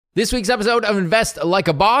This week's episode of Invest Like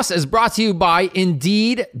a Boss is brought to you by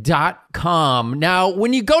Indeed.com. Now,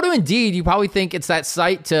 when you go to Indeed, you probably think it's that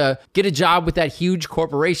site to get a job with that huge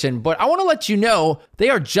corporation, but I want to let you know they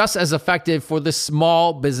are just as effective for the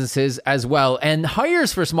small businesses as well. And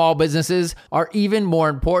hires for small businesses are even more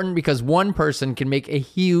important because one person can make a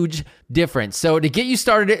huge difference. So to get you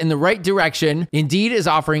started in the right direction, Indeed is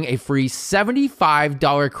offering a free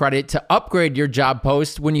 $75 credit to upgrade your job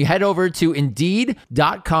post when you head over to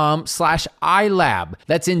Indeed.com/iLab.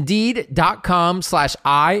 That's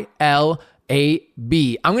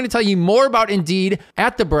Indeed.com/ILAB. I'm going to tell you more about Indeed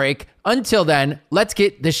at the break. Until then, let's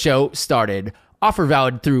get the show started. Offer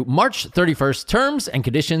valid through March 31st. Terms and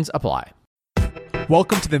conditions apply.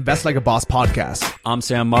 Welcome to the Invest Like a Boss podcast. I'm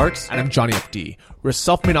Sam Marks. And I'm Johnny FD. We're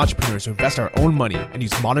self-made entrepreneurs who invest our own money and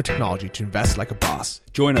use modern technology to invest like a boss.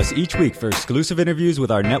 Join us each week for exclusive interviews with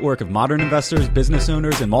our network of modern investors, business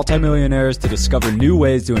owners, and multimillionaires to discover new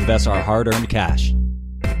ways to invest our hard-earned cash.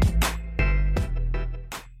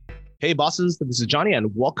 Hey bosses, this is Johnny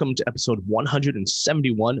and welcome to episode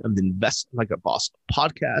 171 of the Invest Like a Boss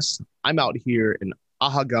podcast. I'm out here in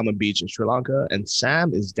Ahagama Beach in Sri Lanka and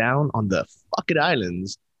Sam is down on the Phuket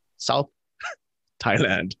Islands, South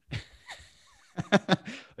Thailand. I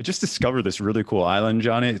just discovered this really cool island,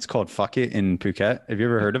 Johnny. It's called Phuket in Phuket. Have you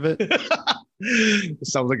ever heard of it? It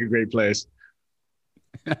sounds like a great place.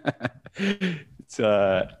 It's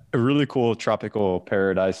a really cool tropical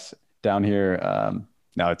paradise down here.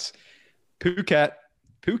 Now it's Phuket.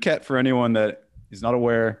 Phuket, for anyone that is not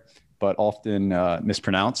aware, but often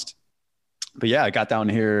mispronounced. But yeah, I got down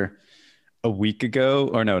here a week ago,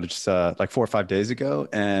 or no, just like 4 or 5 days ago.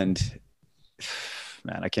 And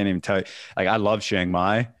man, I can't even tell you, like I love Chiang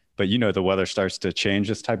Mai, but you know, the weather starts to change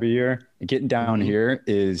this type of year. And getting down here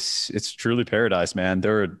it's truly paradise, man.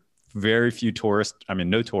 There are very few tourists. I mean,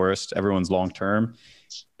 no tourists, everyone's long-term.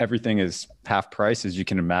 Everything is half price, as you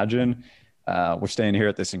can imagine. We're staying here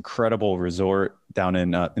at this incredible resort down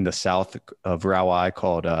in the south of Rawai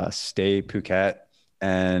called Stay Phuket.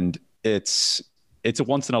 And it's a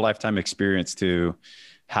once in a lifetime experience to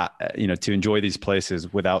enjoy these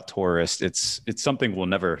places without tourists. It's something we'll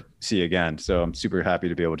never see again. So I'm super happy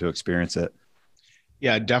to be able to experience it.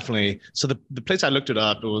 Yeah, definitely. So the place I looked it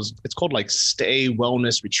up, it's called like Stay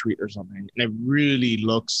Wellness Retreat or something. And it really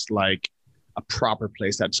looks like a proper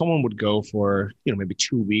place that someone would go for, maybe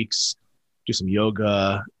 2 weeks, do some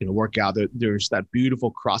yoga, work out. There's that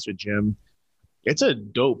beautiful CrossFit gym. It's a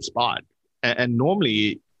dope spot. And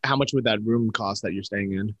normally, how much would that room cost that you're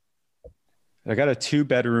staying in? I got a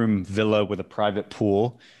 2-bedroom villa with a private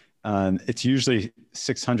pool. It's usually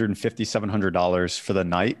 $650, $700 for the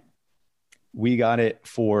night. We got it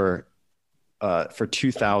for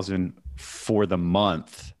 $2,000 for the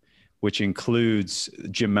month, which includes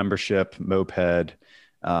gym membership, moped.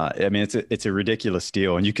 I mean, it's a ridiculous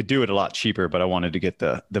deal, and you could do it a lot cheaper, but I wanted to get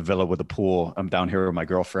the villa with a pool. I'm down here with my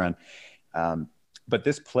girlfriend. But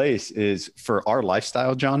this place is for our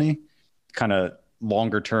lifestyle, Johnny, kind of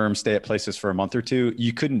longer term, stay at places for a month or two.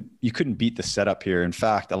 You couldn't beat the setup here. In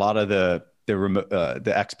fact, a lot of the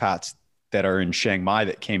expats that are in Chiang Mai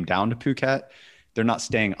that came down to Phuket, they're not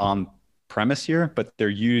staying on premise here, but they're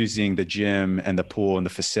using the gym and the pool and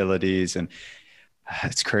the facilities. And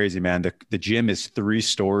it's crazy, man. The gym is 3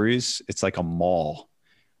 stories. It's like a mall.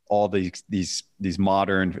 All these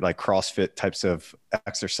modern like CrossFit types of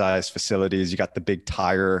exercise facilities. You got the big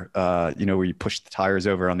tire, where you push the tires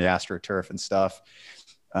over on the AstroTurf and stuff.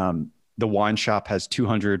 The wine shop has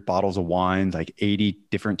 200 bottles of wine, like 80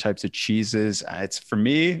 different types of cheeses. It's, for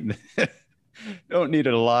me, don't need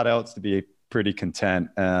a lot else to be pretty content.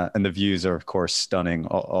 And the views are, of course, stunning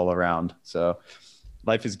all around. So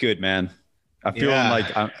life is good, man. I'm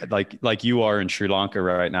feeling like you are in Sri Lanka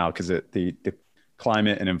right now, because the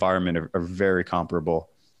climate and environment are very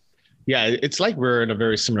comparable. Yeah, it's like we're in a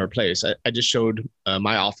very similar place. I just showed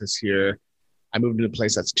my office here. I moved into a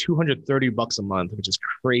place that's $230 a month, which is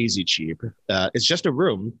crazy cheap. It's just a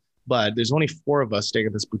room, but there's only 4 of us staying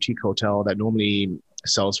at this boutique hotel that normally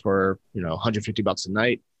sells for $150 a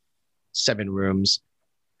night, 7 rooms,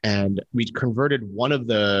 and we converted one of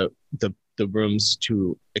the rooms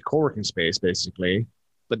to a co-working space, basically.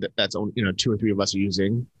 But that's only 2 or 3 of us are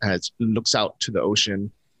using. And it looks out to the ocean.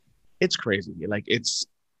 It's crazy. Like, it's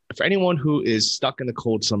for anyone who is stuck in the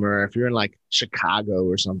cold summer. If you're in like Chicago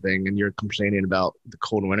or something and you're complaining about the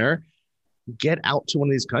cold winter, get out to one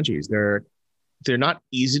of these countries. They're not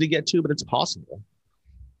easy to get to, but it's possible.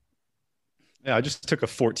 Yeah, I just took a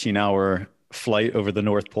 14-hour flight over the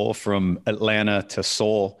North Pole from Atlanta to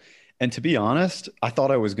Seoul. And to be honest, I thought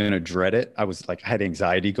I was going to dread it. I had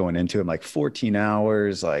anxiety going into it. I'm like 14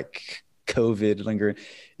 hours, like COVID lingering.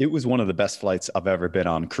 it was one of the best flights I've ever been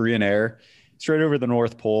on. Korean Air, straight over the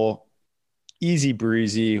North Pole, easy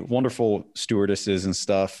breezy, wonderful stewardesses and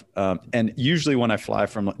stuff. And usually when I fly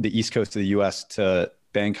from the East Coast of the US to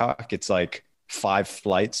Bangkok, it's like 5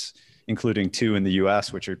 flights, including 2 in the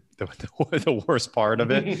US, which are the worst part of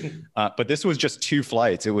it. But this was just 2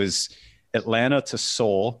 flights. It was Atlanta to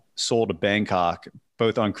Seoul, Seoul to Bangkok,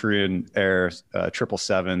 both on Korean Air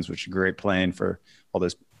 777s, which is a great plane for all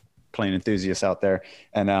those plane enthusiasts out there.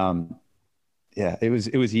 And yeah, it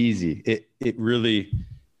was easy. It really,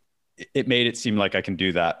 it made it seem like I can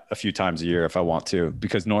do that a few times a year if I want to,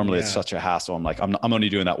 because normally it's such a hassle. I'm like, I'm only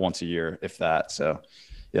doing that once a year, if that. So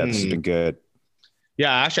yeah, this has been good.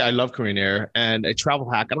 Yeah, actually, I love Korean Air, and a travel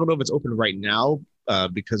hack. I don't know if it's open right now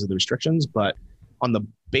because of the restrictions, but on the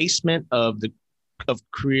basement of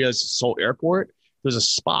Korea's Seoul airport, there's a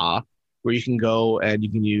spa where you can go and you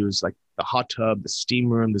can use like the hot tub, the steam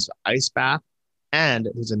room, there's an ice bath, and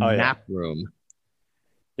there's a nap room.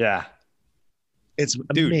 Yeah. It's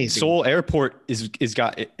amazing. Seoul Airport it's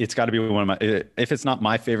got to be one of my, if it's not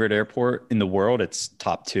my favorite airport in the world, it's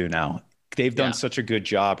top 2 now. They've done such a good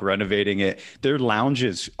job renovating it. Their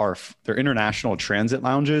international transit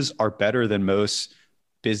lounges are better than most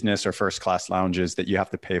business or first class lounges that you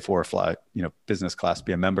have to pay for a flight, business class,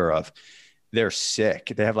 be a member of. They're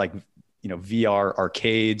sick. They have like, VR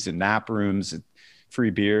arcades and nap rooms and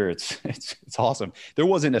free beer. It's awesome. There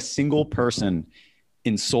wasn't a single person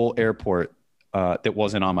in Seoul Airport that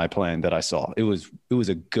wasn't on my plane that I saw. It was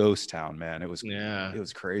a ghost town, man. It was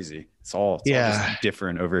crazy. It's all just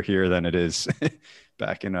different over here than it is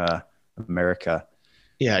back in America.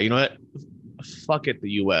 Yeah, you know what? Fuck it,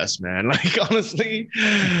 the US, man. Like, honestly,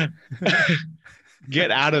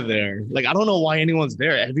 get out of there. Like, I don't know why anyone's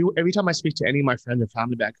there. Every time I speak to any of my friends or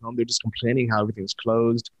family back home, they're just complaining how everything's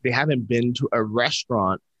closed. They haven't been to a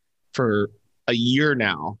restaurant for a year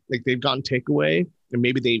now. Like, they've gotten takeaway and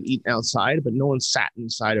maybe they've eaten outside, but no one sat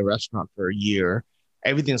inside a restaurant for a year.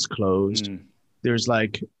 Everything's closed. There's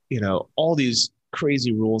like, all these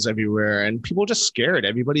crazy rules everywhere, and people are just scared.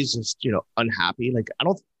 Everybody's just, unhappy. Like,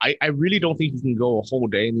 I really don't think you can go a whole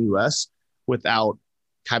day in the US without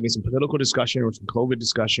having some political discussion or some COVID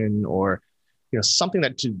discussion or, something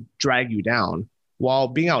that to drag you down. While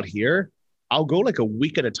being out here, I'll go like a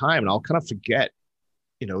week at a time and I'll kind of forget,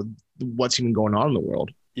 what's even going on in the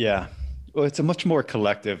world. Yeah. Well, it's a much more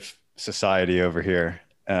collective society over here.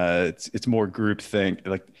 It's more groupthink.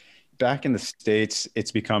 Like back in the States,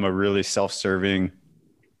 it's become a really self-serving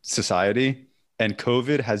society, and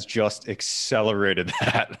COVID has just accelerated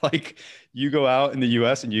that. Like, you go out in the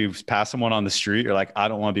US and you pass someone on the street, you're like, I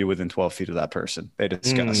don't want to be within 12 feet of that person. They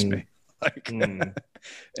disgust me. Like, and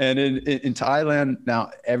in Thailand now,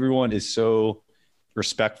 everyone is so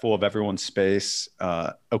respectful of everyone's space.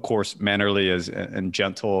 Of course, mannerly and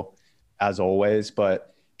gentle as always,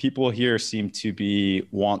 but people here seem to be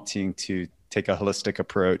wanting to take a holistic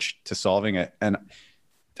approach to solving it. And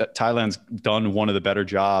Thailand's done one of the better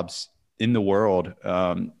jobs in the world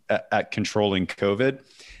at controlling COVID.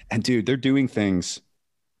 And dude, they're doing things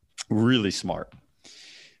really smart.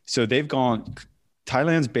 So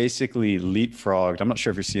Thailand's basically leapfrogged. I'm not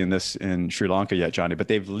sure if you're seeing this in Sri Lanka yet, Johnny, but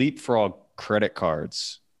they've leapfrogged credit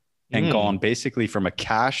cards and gone basically from a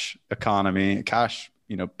cash economy,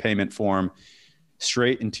 payment form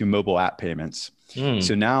straight into mobile app payments.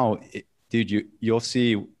 So now, dude, you'll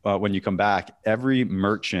see when you come back, every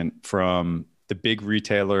merchant from the big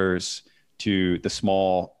retailers to the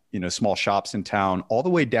small shops in town, all the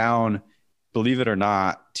way down, believe it or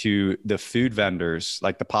not, to the food vendors,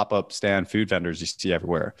 like the pop-up stand food vendors you see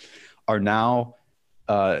everywhere, are now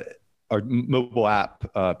are mobile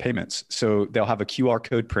app payments. So they'll have a QR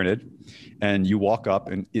code printed, and you walk up,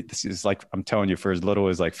 and this is like, I'm telling you, for as little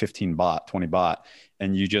as like 15 baht, 20 baht,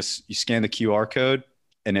 and you scan the QR code,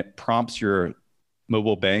 and it prompts your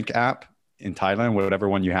mobile bank app in Thailand, whatever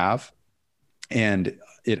one you have. And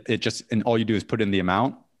and all you do is put in the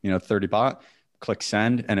amount, 30 baht, click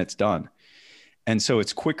send, and it's done. And so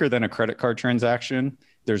it's quicker than a credit card transaction.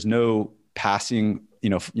 There's no passing,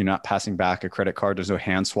 you're not passing back a credit card. There's no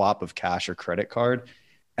hand swap of cash or credit card.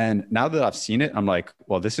 And now that I've seen it, I'm like,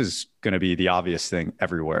 well, this is going to be the obvious thing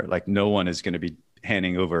everywhere. Like, no one is going to be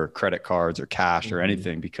handing over credit cards or cash or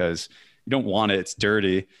anything, because you don't want it. It's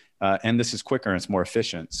dirty. And this is quicker and it's more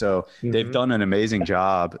efficient. So they've done an amazing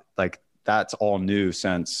job. Like, that's all new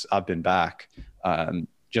since I've been back,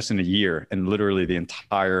 just in a year, and literally the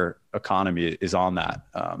entire economy is on that.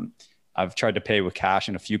 I've tried to pay with cash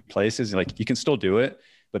in a few places. Like, you can still do it,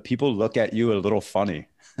 but people look at you a little funny.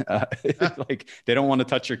 Like they don't want to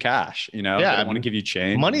touch your cash, they don't want to give you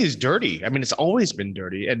change. Money is dirty. I mean, it's always been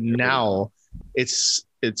dirty. And now it's,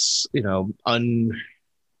 I don't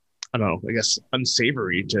know, I guess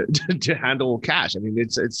unsavory to handle cash. I mean,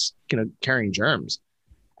 it's carrying germs.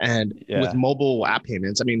 And with mobile app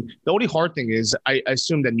payments, I mean, the only hard thing is I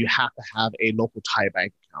assume that you have to have a local Thai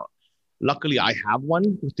bank account. Luckily, I have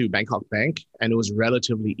one through Bangkok Bank, and it was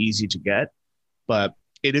relatively easy to get, but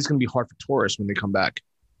it is going to be hard for tourists when they come back.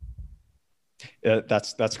 Yeah,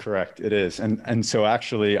 that's correct. It is. And so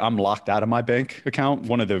actually I'm locked out of my bank account.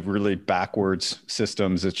 One of the really backwards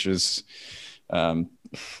systems, which is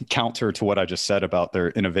counter to what I just said about their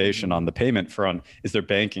innovation on the payment front, is their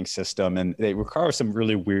banking system. And they require some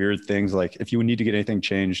really weird things. Like if you need to get anything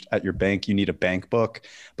changed at your bank, you need a bank book,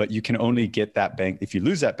 but you can only get that bank. If you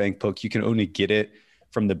lose that bank book, you can only get it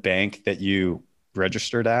from the bank that you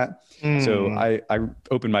registered at. So I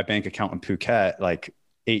opened my bank account in Phuket like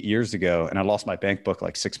 8 years ago, and I lost my bank book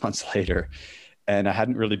like 6 months later, and I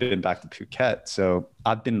hadn't really been back to Phuket. So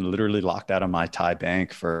I've been literally locked out of my Thai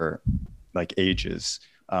bank for like ages.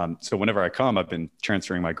 So whenever I come, I've been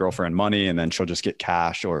transferring my girlfriend money, and then she'll just get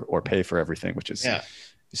cash or pay for everything, which is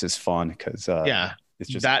this is fun because it's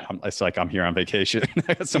just it's like I'm here on vacation.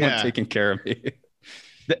 I got someone taking care of me.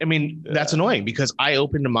 I mean, that's annoying because I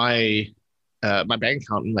opened my my bank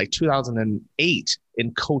account in like 2008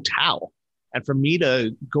 in Koh Tao. And for me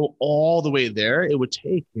to go all the way there, it would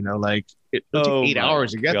take, it would take 8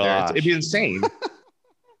 hours to get there. It'd be insane.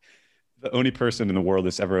 The only person in the world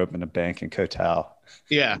that's ever opened a bank in Koh Tao.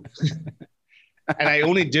 Yeah. And I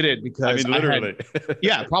only did it because I mean, literally.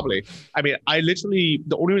 Probably. I mean,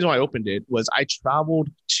 the only reason why I opened it was I traveled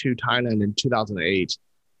to Thailand in 2008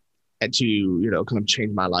 and to, kind of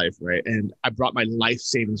change my life. Right. And I brought my life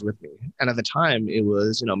savings with me. And at the time it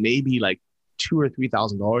was, maybe like $2,000 or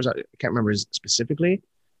 $3,000. I can't remember specifically,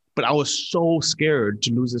 but I was so scared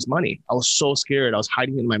to lose this money. I was so scared. I was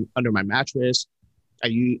hiding it under my mattress.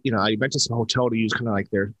 I rented some hotel to use kind of like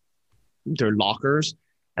their lockers.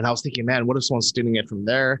 And I was thinking, man, what if someone's stealing it from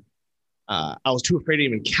there? I was too afraid to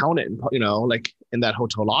even count it, like in that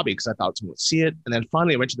hotel lobby, because I thought someone would see it. And then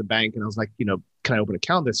finally I went to the bank and I was like, can I open an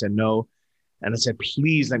account? They said no. And I said,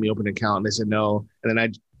 please let me open an account. And they said no. And then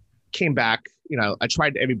I came back, I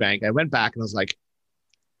tried every bank. I went back and I was like,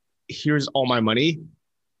 here's all my money.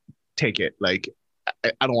 Take it. Like,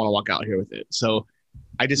 I don't want to walk out here with it. So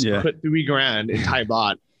I just put $3,000 in Thai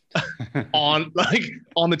baht on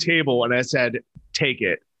the table. And I said, take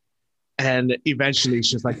it. And eventually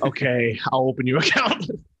she's like, okay, I'll open your account.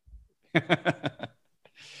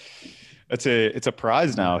 It's a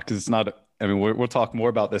prize now. Cause it's not, I mean, we'll talk more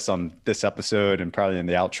about this on this episode and probably in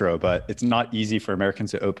the outro, but it's not easy for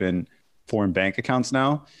Americans to open foreign bank accounts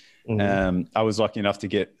now. I was lucky enough to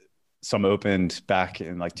get some opened back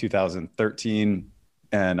in like 2013,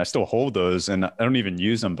 and I still hold those, and I don't even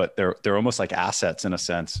use them, but they're almost like assets in a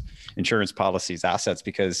sense, insurance policies, assets,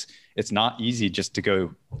 because it's not easy just to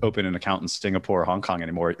go open an account in Singapore or Hong Kong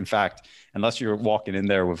anymore. In fact, unless you're walking in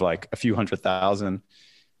there with like a few $100,000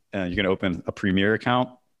 and you're going to open a Premier account,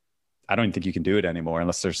 I don't even think you can do it anymore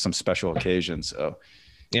unless there's some special occasion. So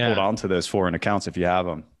hold on to those foreign accounts if you have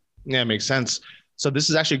them. Yeah, it makes sense. So this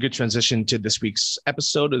is actually a good transition to this week's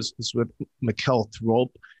episode. This is with Mikkel Thorup.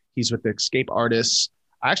 He's with the Escape Artists.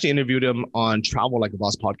 I actually interviewed him on Travel Like a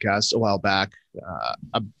Boss podcast a while back.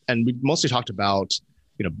 And we mostly talked about,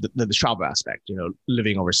 the travel aspect,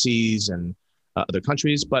 living overseas and other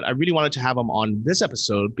countries. But I really wanted to have him on this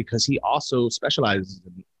episode because he also specializes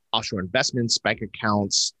in offshore investments, bank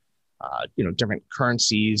accounts, different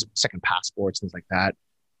currencies, second passports, things like that,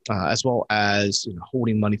 as well as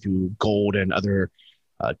holding money through gold and other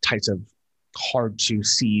types of hard to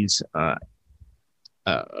seize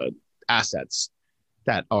assets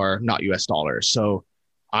that are not US dollars. So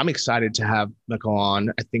I'm excited to have Mikkel on.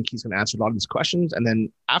 I think he's going to answer a lot of these questions. And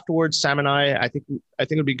then afterwards, Sam and I think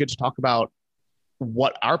it'd be good to talk about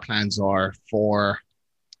what our plans are for,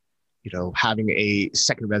 having a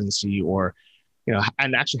second residency or,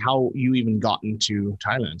 and actually how you even got into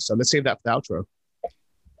Thailand. So let's save that for the outro.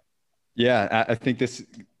 Yeah, I think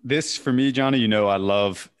this for me, Johnny, I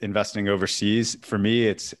love investing overseas. For me,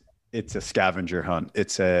 it's a scavenger hunt.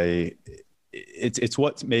 It's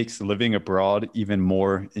what makes living abroad even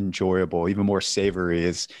more enjoyable, even more savory,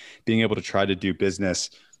 is being able to try to do business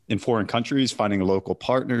in foreign countries, finding local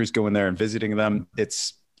partners, going there and visiting them.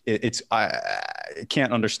 I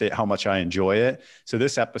can't understate how much I enjoy it. So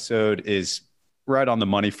this episode is right on the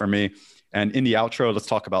money for me. And in the outro, let's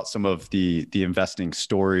talk about some of the investing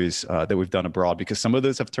stories that we've done abroad, because some of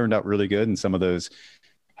those have turned out really good and some of those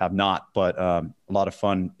have not. But a lot of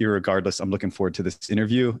fun. Irregardless, I'm looking forward to this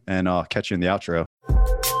interview, and I'll catch you in the outro.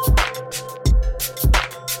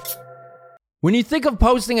 When you think of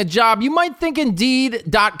posting a job, you might think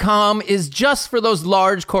Indeed.com is just for those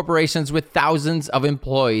large corporations with thousands of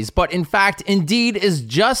employees. But in fact, Indeed is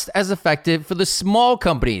just as effective for the small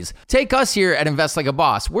companies. Take us here at Invest Like a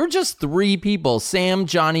Boss. We're just 3 people, Sam,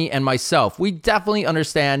 Johnny, and myself. We definitely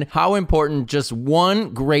understand how important just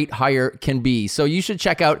one great hire can be. So you should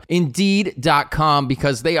check out Indeed.com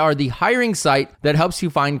because they are the hiring site that helps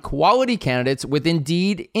you find quality candidates with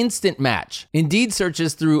Indeed Instant Match. Indeed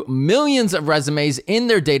searches through millions of resumes in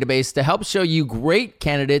their database to help show you great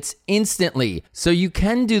candidates instantly, so you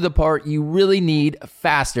can do the part you really need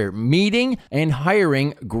faster, meeting and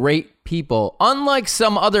hiring great people. Unlike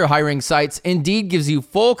some other hiring sites, Indeed gives you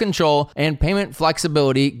full control and payment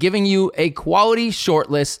flexibility, giving you a quality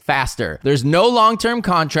shortlist faster. There's no long-term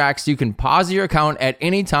contracts. You can pause your account at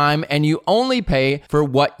any time, and you only pay for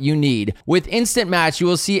what you need. With Instant Match, you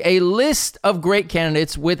will see a list of great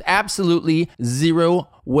candidates with absolutely zero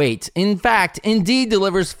wait. In fact, Indeed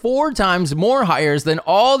delivers 4 times more hires than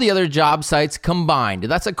all the other job sites combined.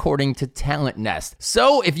 That's according to Talent Nest.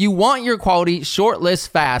 So if you want your quality shortlist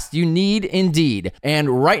fast, you need Indeed.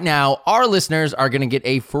 And right now, our listeners are going to get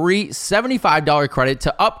a free $75 credit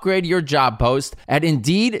to upgrade your job post at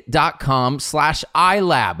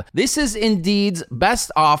Indeed.com/iLab. This is Indeed's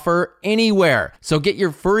best offer anywhere. So get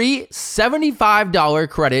your free $75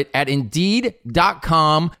 credit at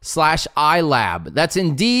Indeed.com/iLab. That's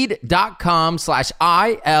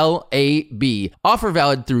Indeed.com/ILAB. Offer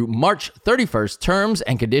valid through March 31st. Terms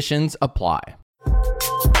and conditions apply.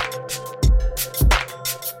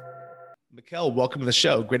 Mikkel, welcome to the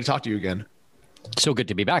show. Great to talk to you again. So good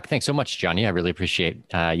to be back. Thanks so much, Johnny. I really appreciate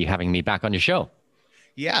you having me back on your show.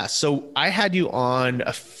 Yeah, so I had you on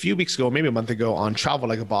a few weeks ago, maybe a month ago, on Travel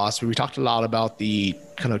Like a Boss, where we talked a lot about the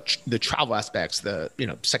kind of the travel aspects, the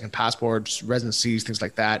second passports, residencies, things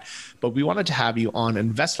like that. But we wanted to have you on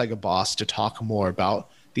Invest Like a Boss to talk more about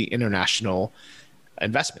the international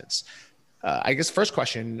investments. I guess first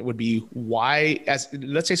question would be why,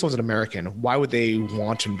 let's say someone's an American, why would they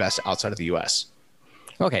want to invest outside of the U.S.?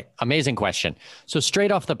 Okay, amazing question. So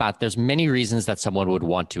straight off the bat, there's many reasons that someone would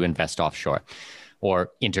want to invest offshore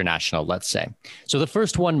or international, let's say. So the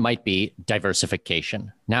first one might be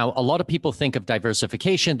diversification. Now, a lot of people think of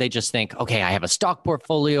diversification. They just think, okay, I have a stock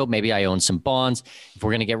portfolio. Maybe I own some bonds. If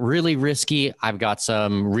we're going to get really risky, I've got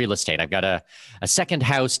some real estate. I've got a second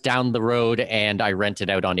house down the road and I rent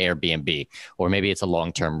it out on Airbnb, or maybe it's a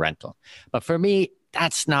long-term rental. But for me,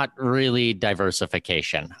 that's not really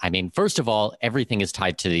diversification. I mean, first of all, everything is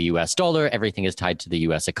tied to the US dollar. Everything is tied to the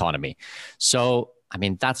US economy. So I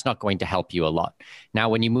mean, that's not going to help you a lot. Now,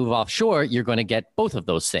 when you move offshore, you're going to get both of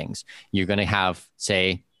those things. You're going to have,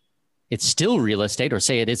 say, it's still real estate, or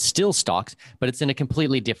say it is still stocks, but it's in a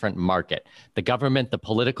completely different market. The government, the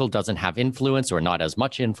political doesn't have influence, or not as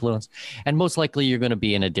much influence. And most likely you're going to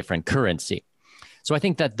be in a different currency. So I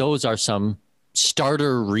think that those are some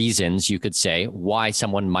starter reasons, you could say, why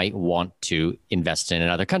someone might want to invest in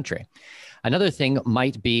another country. Another thing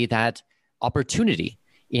might be that opportunity.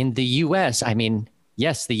 In the US, I mean,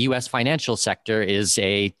 yes, the US financial sector is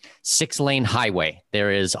a 6-lane highway. There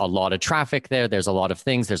is a lot of traffic there. There's a lot of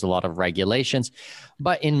things. There's a lot of regulations.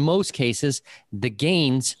 But in most cases, the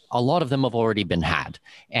gains, a lot of them have already been had.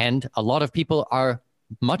 And a lot of people are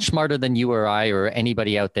much smarter than you or I or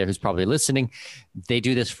anybody out there who's probably listening. They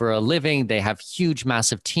do this for a living. They have huge,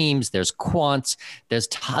 massive teams. There's quants. There's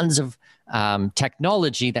tons of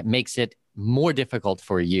technology that makes it more difficult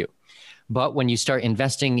for you. But when you start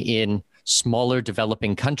investing in smaller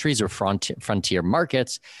developing countries or frontier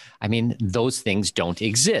markets, I mean, those things don't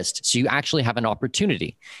exist. So you actually have an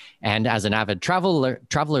opportunity. And as an avid traveler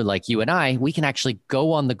like you and I, we can actually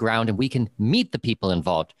go on the ground and we can meet the people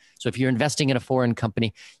involved. So if you're investing in a foreign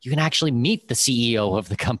company, you can actually meet the CEO of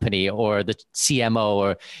the company or the CMO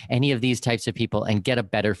or any of these types of people and get a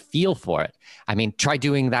better feel for it. I mean, try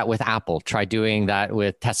doing that with Apple, try doing that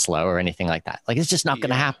with Tesla or anything like that. Like, it's just not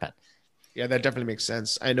going to happen. Yeah, that definitely makes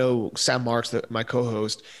sense. I know Sam Marks, my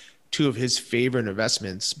co-host, 2 of his favorite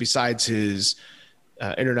investments, besides his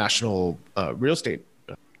international real estate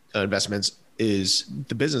investments, is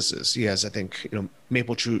the businesses. He has, I think,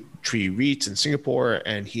 Maple Tree REITs in Singapore,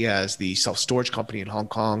 and he has the self-storage company in Hong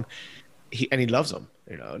Kong. He loves them.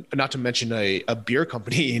 Not to mention a beer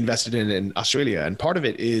company he invested in Australia. And part of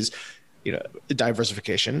it is,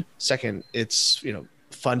 diversification. Second, it's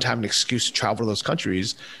fun to have an excuse to travel to those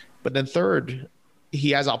countries. But then third,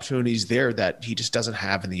 he has opportunities there that he just doesn't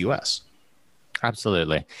have in the US.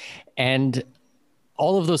 Absolutely. And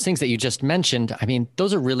all of those things that you just mentioned, I mean,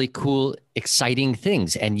 those are really cool, exciting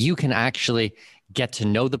things. And you can actually get to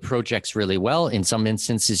know the projects really well. In some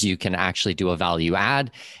instances, you can actually do a value add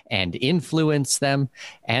and influence them.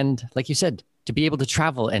 And like you said, to be able to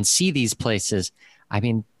travel and see these places, I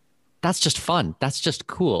mean, that's just fun. That's just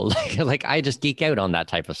cool. Like I just geek out on that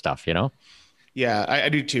type of stuff, you know? Yeah, I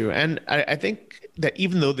do too. And I think that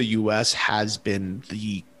even though the US has been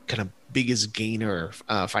the kind of biggest gainer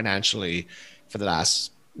financially for the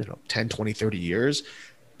last 10, 20, 30 years,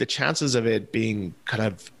 the chances of it being kind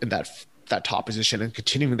of in that top position and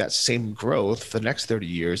continuing that same growth for the next 30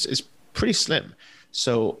 years is pretty slim.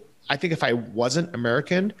 So I think if I wasn't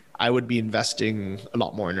American, I would be investing a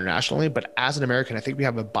lot more internationally. But as an American, I think we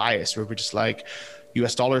have a bias where we're just like,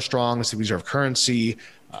 US dollar strong, it's the reserve currency.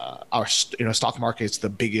 Our stock market's the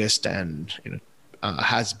biggest and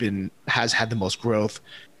has had the most growth.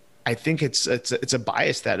 I think it's a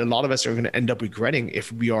bias that a lot of us are going to end up regretting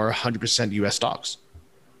if we are 100% US stocks.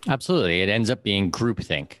 Absolutely. It ends up being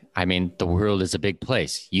groupthink. I mean, the world is a big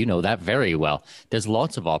place. You know that very well. There's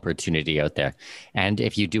lots of opportunity out there. And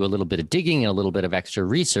if you do a little bit of digging and a little bit of extra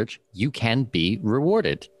research, you can be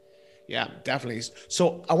rewarded. Yeah, definitely.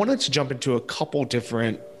 So I wanted to jump into a couple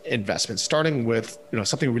different investments, starting with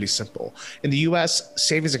something really simple. In the US,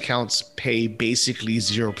 savings accounts pay basically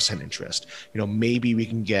 0% interest. Maybe we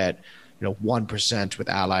can get 1% with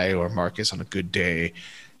Ally or Marcus on a good day,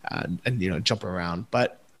 and jump around.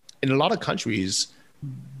 But in a lot of countries,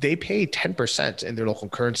 they pay 10% in their local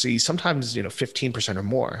currency, sometimes 15% or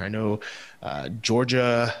more. I know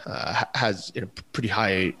Georgia has pretty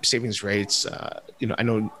high savings rates. I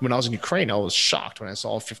know when I was in Ukraine, I was shocked when I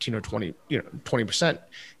saw 15 or 20%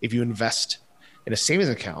 if you invest in a savings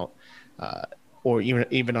account, or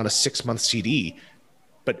even on a 6-month CD.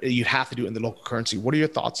 But you have to do it in the local currency. What are your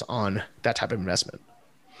thoughts on that type of investment?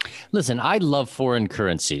 Listen, I love foreign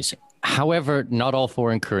currencies. However, not all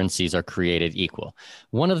foreign currencies are created equal.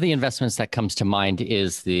 One of the investments that comes to mind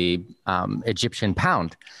is the Egyptian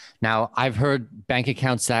pound. Now, I've heard bank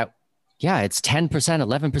accounts that, it's 10%,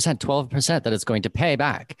 11%, 12% that it's going to pay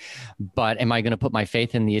back. But am I going to put my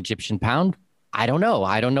faith in the Egyptian pound? I don't know.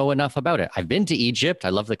 I don't know enough about it. I've been to Egypt. I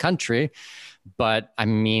love the country. But I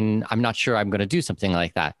mean, I'm not sure I'm going to do something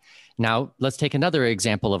like that. Now, let's take another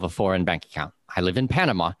example of a foreign bank account. I live in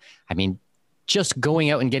Panama. I mean, just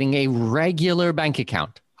going out and getting a regular bank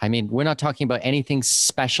account. I mean, we're not talking about anything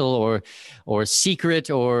special or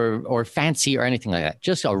secret or fancy or anything like that.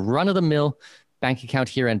 Just a run-of-the-mill bank account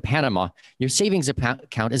here in Panama. Your savings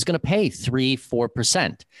account is going to pay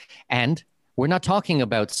 3-4%. And we're not talking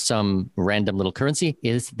about some random little currency.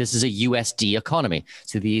 This is a USD economy.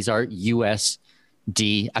 So these are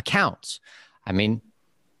USD accounts. I mean,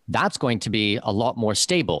 that's going to be a lot more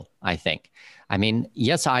stable, I think. I mean,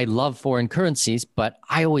 yes, I love foreign currencies, but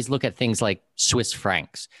I always look at things like Swiss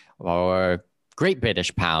francs or Great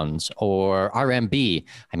British pounds or RMB.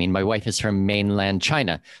 I mean, my wife is from mainland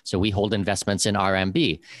China, so we hold investments in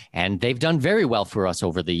RMB, and they've done very well for us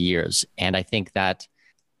over the years. And I think that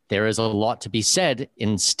there is a lot to be said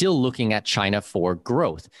in still looking at China for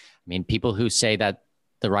growth. I mean, people who say that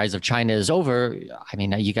the rise of China is over, I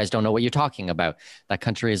mean, you guys don't know what you're talking about. That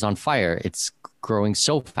country is on fire. It's growing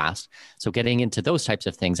so fast. So getting into those types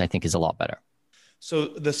of things, I think, is a lot better. So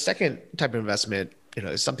the second type of investment,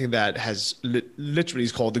 is something that has literally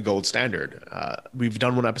is called the gold standard. We've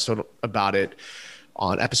done one episode about it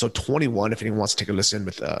on episode 21, if anyone wants to take a listen,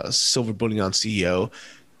 with Silver Bullion CEO.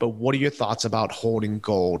 But what are your thoughts about holding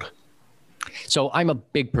gold? So I'm a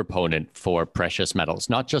big proponent for precious metals,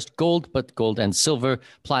 not just gold, but gold and silver,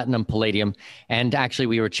 platinum, palladium. And actually,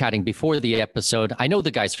 we were chatting before the episode. I know the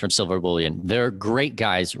guys from Silver Bullion. They're great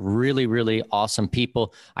guys, really, really awesome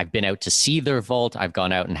people. I've been out to see their vault. I've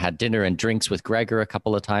gone out and had dinner and drinks with Gregor a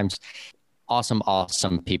couple of times. Awesome,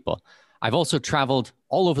 awesome people. I've also traveled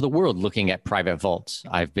all over the world looking at private vaults.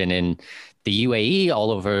 I've been in the UAE,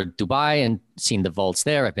 all over Dubai, and seen the vaults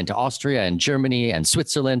there. I've been to Austria and Germany and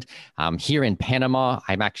Switzerland. Here in Panama,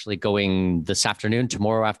 I'm actually going this afternoon,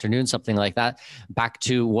 tomorrow afternoon, something like that, back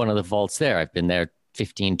to one of the vaults there. I've been there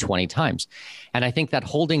 15, 20 times. And I think that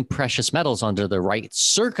holding precious metals under the right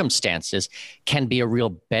circumstances can be a real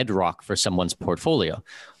bedrock for someone's portfolio.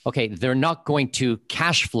 Okay, they're not going to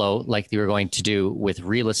cash flow like they were going to do with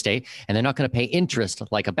real estate, and they're not going to pay interest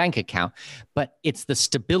like a bank account, but it's the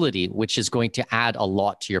stability which is going to add a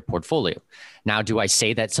lot to your portfolio. Now, do I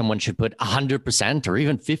say that someone should put 100% or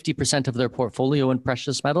even 50% of their portfolio in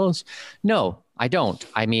precious metals? No, I don't.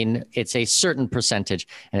 I mean, it's a certain percentage,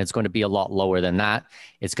 and it's going to be a lot lower than that.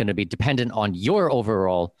 It's going to be dependent on your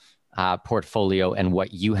overall portfolio and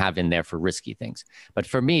what you have in there for risky things. But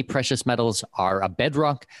for me, precious metals are a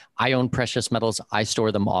bedrock. I own precious metals. I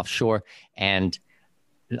store them offshore, and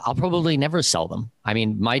I'll probably never sell them. I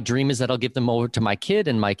mean, my dream is that I'll give them over to my kid,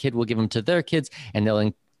 and my kid will give them to their kids, and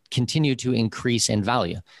they'll continue to increase in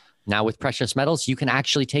value. Now, with precious metals, you can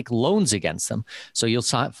actually take loans against them. So you'll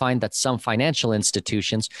find that some financial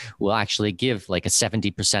institutions will actually give like a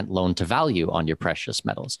 70% loan to value on your precious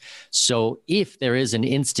metals. So if there is an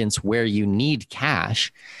instance where you need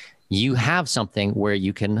cash, you have something where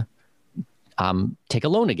you can take a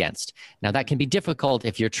loan against. Now, that can be difficult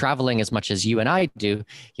if you're traveling as much as you and I do.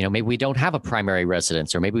 You know, maybe we don't have a primary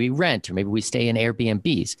residence, or maybe we rent, or maybe we stay in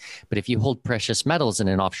Airbnbs. But if you hold precious metals in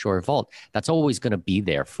an offshore vault, that's always going to be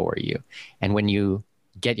there for you. And when you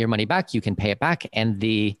get your money back, you can pay it back. And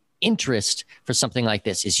the interest for something like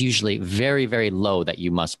this is usually very, very low that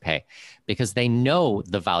you must pay, because they know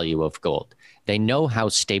the value of gold. They know how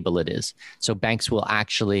stable it is. So banks will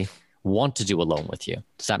actually want to do a loan with you.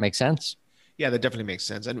 Does that make sense? Yeah, that definitely makes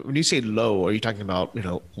sense. And when you say low, are you talking about, 1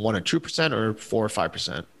 or 2% or 4 or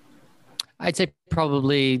 5%? I'd say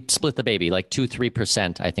probably split the baby, like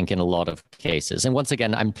 2-3%, I think, in a lot of cases. And once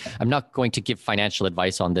again, I'm not going to give financial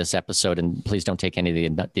advice on this episode, and please don't take any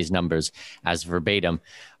of these numbers as verbatim.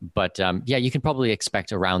 But yeah, you can probably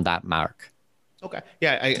expect around that mark. Okay.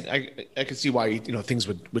 Yeah, I can see why things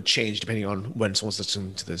would change depending on when someone's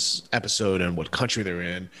listening to this episode and what country they're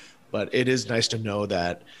in. But it is nice to know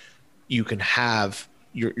that you can have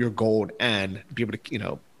your gold and be able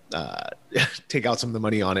to take out some of the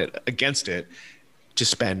money on it against it to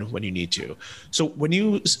spend when you need to. So when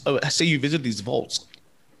you say you visit these vaults,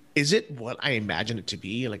 is it what I imagine it to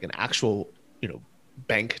be, like an actual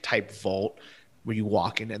bank type vault where you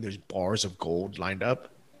walk in and there's bars of gold lined up?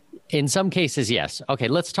 In some cases, yes. Okay,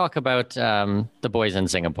 let's talk about the boys in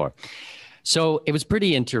Singapore. So it was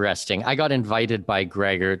pretty interesting. I got invited by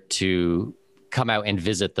Gregor to come out and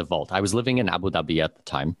visit the vault. I was living in Abu Dhabi at the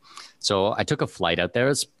time. So I took a flight out there. It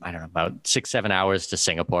was, I don't know, about 6-7 hours to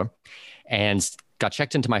Singapore, and got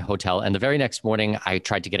checked into my hotel. And the very next morning, I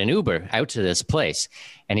tried to get an Uber out to this place.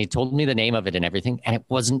 And he told me the name of it and everything, and it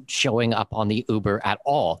wasn't showing up on the Uber at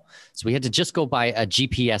all. So we had to just go by a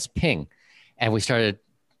GPS ping. And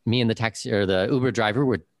me and the taxi or the Uber driver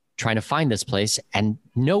were trying to find this place, and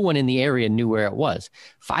no one in the area knew where it was.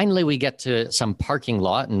 Finally, we get to some parking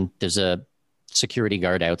lot, and there's a security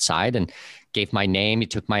guard outside, and gave my name. He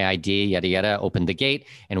took my ID, yada, yada, opened the gate,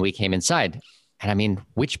 and we came inside. And I mean,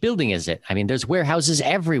 which building is it? I mean, there's warehouses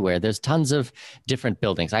everywhere. There's tons of different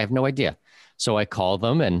buildings. I have no idea. So I call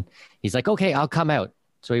them, and he's like, okay, I'll come out.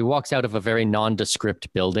 So he walks out of a very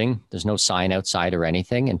nondescript building. There's no sign outside or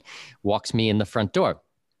anything, and walks me in the front door.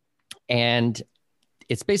 And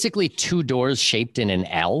it's basically 2 doors shaped in an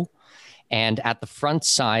L. And at the front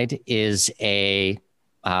side is a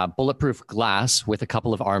bulletproof glass with a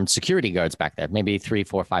couple of armed security guards back there, maybe 3,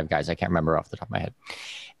 4, 5 guys. I can't remember off the top of my head.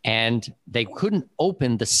 And they couldn't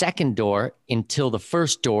open the second door until the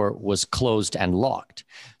first door was closed and locked.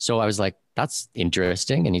 So I was like, that's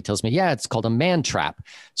interesting. And he tells me, yeah, it's called a man trap.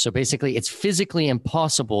 So basically it's physically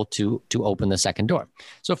impossible to open the second door.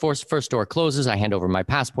 So first door closes, I hand over my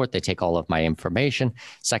passport. They take all of my information.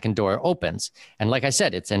 Second door opens. And like I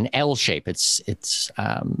said, it's an L shape. It's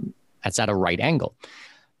at a right angle.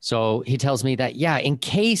 So he tells me that, yeah, in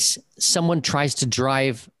case someone tries to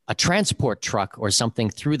drive a transport truck or something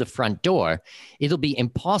through the front door, it'll be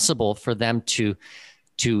impossible for them to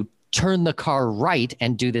turn the car right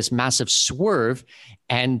and do this massive swerve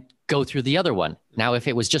and go through the other one. Now, if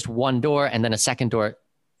it was just one door and then a second door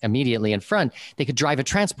immediately in front, they could drive a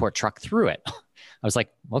transport truck through it. I was like,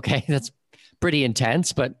 okay, that's pretty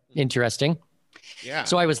intense, but interesting. Yeah.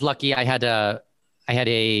 So I was lucky. I had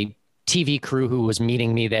a TV crew who was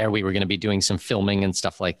meeting me there. We were going to be doing some filming and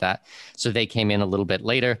stuff like that. So they came in a little bit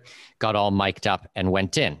later, got all mic'd up, and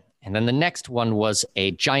went in. And then the next one was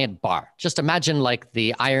a giant bar. Just imagine like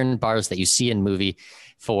the iron bars that you see in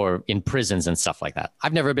prisons and stuff like that.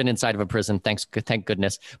 I've never been inside of a prison, thank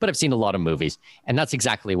goodness, but I've seen a lot of movies. And that's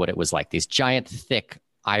exactly what it was like, these giant, thick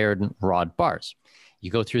iron rod bars.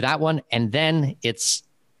 You go through that one, and then it's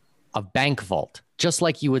a bank vault, just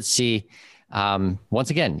like you would see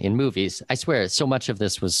once again in movies. I swear, so much of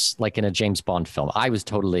this was like in a James Bond film. I was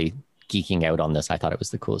totally geeking out on this. I thought it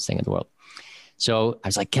was the coolest thing in the world. So I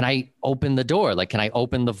was like, can I open the door? Like, can I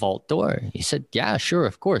open the vault door? He said, yeah, sure,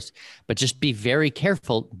 of course. But just be very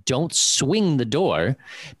careful. Don't swing the door,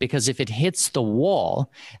 because if it hits the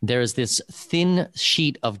wall, there's this thin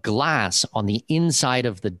sheet of glass on the inside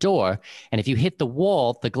of the door. And if you hit the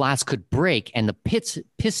wall, the glass could break and the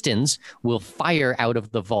pistons will fire out of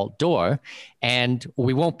the vault door, and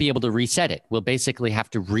we won't be able to reset it. We'll basically have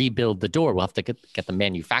to rebuild the door. We'll have to get the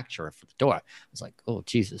manufacturer for the door. I was like, oh,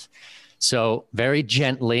 Jesus. So very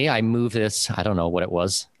gently, I move this, I don't know what it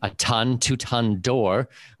was, a 2-ton door,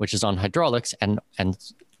 which is on hydraulics, and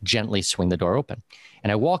gently swing the door open.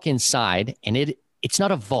 And I walk inside, and it's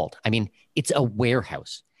not a vault. I mean, it's a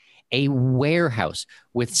warehouse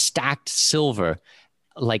with stacked silver,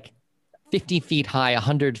 like 50 feet high,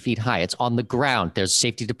 100 feet high. It's on the ground. There's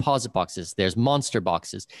safety deposit boxes. There's monster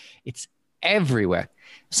boxes. It's everywhere.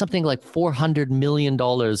 Something like $400 million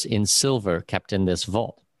in silver kept in this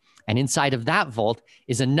vault. And inside of that vault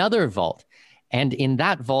is another vault. And in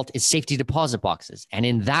that vault is safety deposit boxes. And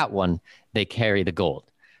in that one, they carry the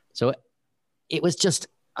gold. So it was just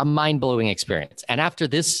a mind-blowing experience. And after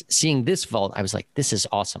seeing this vault, I was like, this is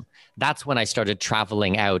awesome. That's when I started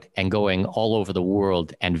traveling out and going all over the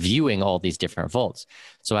world and viewing all these different vaults.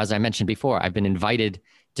 So as I mentioned before, I've been invited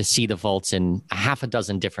to see the vaults in a half a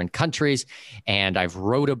dozen different countries. And I've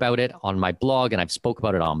wrote about it on my blog, and I've spoke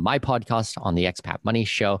about it on my podcast on the Expat Money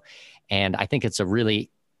Show. And I think it's a really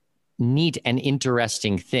neat and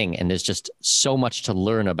interesting thing. And there's just so much to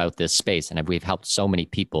learn about this space. And we've helped so many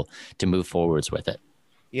people to move forwards with it.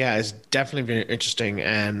 Yeah, it's definitely very interesting.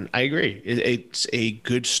 And I agree. It's a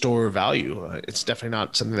good store of value. It's definitely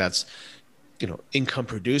not something that's, income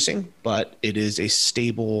producing, but it is a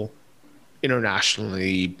stable,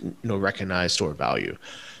 internationally recognized store of value.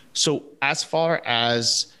 So as far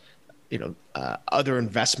as other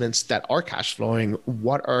investments that are cash flowing,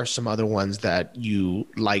 what are some other ones that you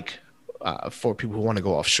like for people who want to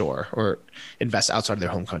go offshore or invest outside of their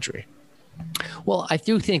home country? Well, I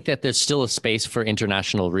do think that there's still a space for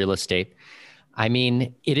international real estate. I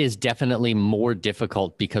mean, it is definitely more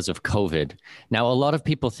difficult because of COVID. Now, a lot of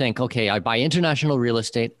people think, okay, I buy international real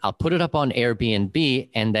estate, I'll put it up on Airbnb,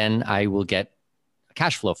 and then I will get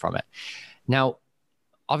cash flow from it. Now,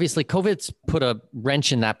 obviously, COVID's put a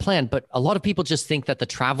wrench in that plan, but a lot of people just think that the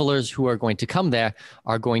travelers who are going to come there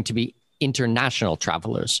are going to be international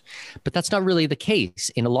travelers. But that's not really the case.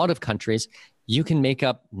 In a lot of countries, you can make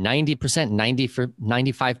up 90%,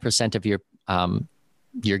 95% of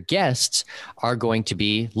your guests are going to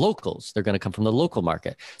be locals. They're going to come from the local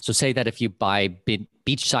market. So say that if you buy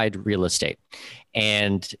beachside real estate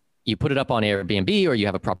and you put it up on Airbnb, or you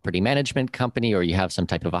have a property management company, or you have some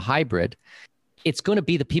type of a hybrid, it's going to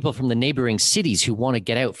be the people from the neighboring cities who want to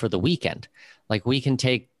get out for the weekend. Like we can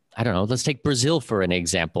take, I don't know, let's take Brazil for an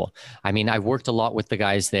example. I mean, I've worked a lot with the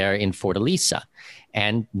guys there in Fortaleza,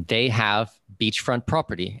 and they have beachfront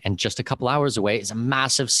property, and just a couple hours away is a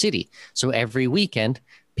massive city. So every weekend,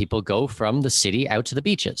 people go from the city out to the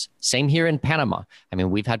beaches. Same here in Panama. I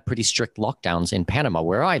mean, we've had pretty strict lockdowns in Panama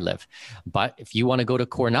where I live. But if you want to go to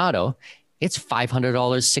Coronado, it's $500,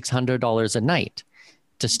 $600 a night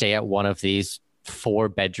to stay at one of these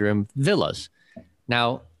 4-bedroom villas.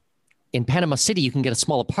 Now, in Panama City, you can get a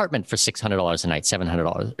small apartment for $600 a night,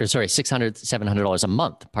 $700, $700 a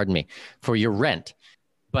month, for your rent.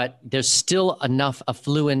 But there's still enough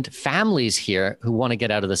affluent families here who want to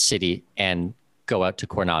get out of the city and go out to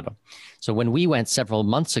Coronado. So when we went several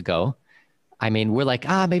months ago, I mean, we're like,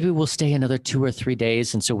 maybe we'll stay another 2 or 3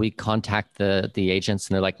 days. And so we contact the agents,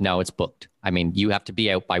 and they're like, no, it's booked. I mean, you have to be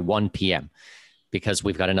out by 1 p.m. because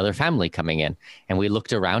we've got another family coming in. And we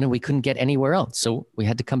looked around and we couldn't get anywhere else. So we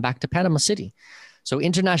had to come back to Panama City. So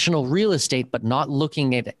international real estate, but not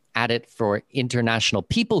looking at it for international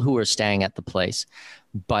people who are staying at the place,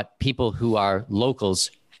 but people who are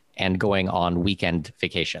locals and going on weekend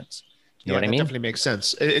vacations. You know what I mean? That definitely makes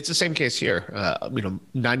sense. It's the same case here.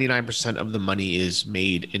 99% of the money is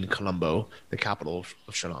made in Colombo, the capital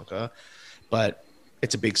of Sri Lanka, but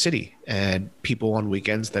it's a big city, and people on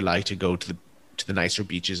weekends, they like to go to the nicer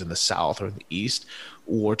beaches in the south or in the east,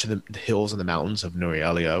 or to the hills and the mountains of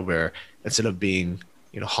Norelia, where instead of being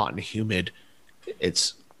hot and humid,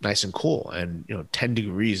 it's nice and cool, and 10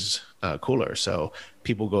 degrees cooler. So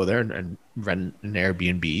people go there and rent an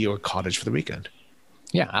Airbnb or cottage for the weekend.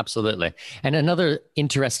 Yeah, absolutely. And another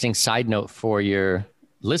interesting side note for your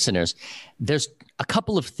listeners, there's a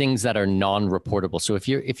couple of things that are non-reportable. So if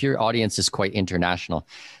your audience is quite international,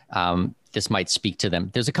 this might speak to them.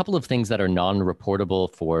 There's a couple of things that are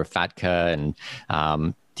non-reportable for FATCA and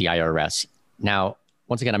the IRS. Now,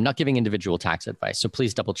 once again, I'm not giving individual tax advice, so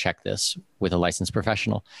please double check this with a licensed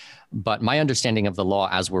professional. But my understanding of the law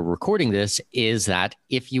as we're recording this is that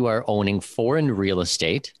if you are owning foreign real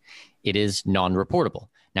estate, it is non-reportable.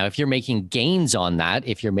 Now, if you're making gains on that,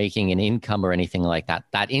 if you're making an income or anything like that,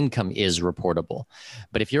 that income is reportable.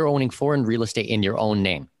 But if you're owning foreign real estate in your own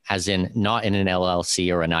name, as in not in an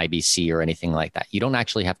LLC or an IBC or anything like that, you don't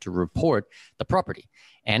actually have to report the property.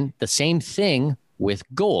 And the same thing with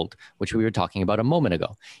gold, which we were talking about a moment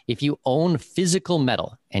ago. If you own physical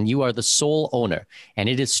metal and you are the sole owner and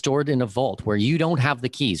it is stored in a vault where you don't have the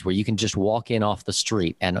keys, where you can just walk in off the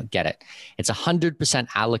street and get it, it's 100%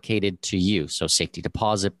 allocated to you. So safety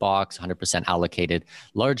deposit box, 100% allocated,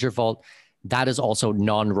 larger vault, that is also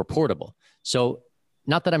non-reportable. So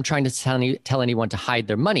not that I'm trying to tell anyone to hide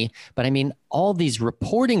their money, but I mean, all these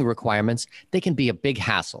reporting requirements, they can be a big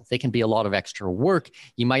hassle. They can be a lot of extra work.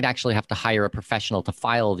 You might actually have to hire a professional to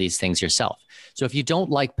file these things yourself. So if you don't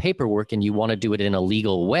like paperwork and you want to do it in a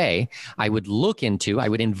legal way, I would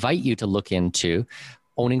invite you to look into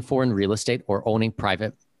owning foreign real estate or owning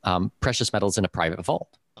private precious metals in a private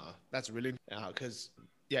vault. That's really, because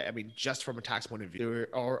yeah, I mean, just from a tax point of view, there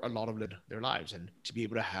are a lot of their lives, and to be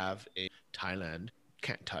able to have a Thailand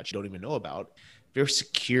can't touch, don't even know about, very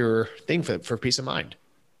secure thing for peace of mind.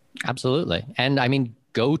 Absolutely. And I mean,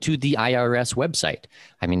 go to the IRS website.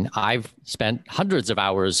 I mean, I've spent hundreds of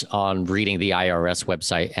hours on reading the IRS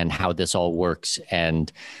website and how this all works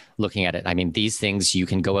and looking at it. I mean, these things you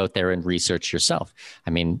can go out there and research yourself. I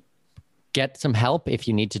mean, get some help if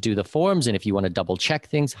you need to do the forms. And if you want to double check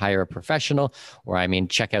things, hire a professional, or I mean,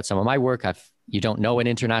 check out some of my work. You don't know an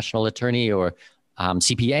international attorney or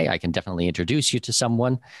CPA, I can definitely introduce you to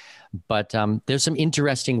someone. But there's some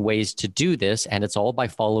interesting ways to do this, and it's all by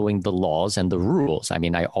following the laws and the rules. I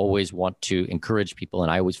mean, I always want to encourage people,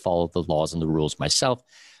 and I always follow the laws and the rules myself,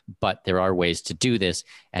 but there are ways to do this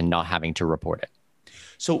and not having to report it.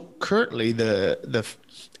 So currently,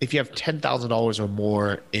 if you have $10,000 or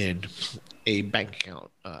more in a bank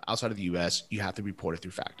account outside of the U.S., you have to report it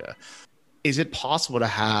through FATCA. Is it possible to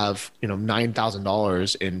have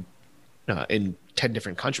 $9,000 in 10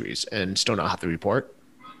 different countries and still not have to report?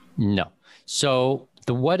 No. So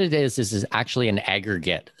what it is actually an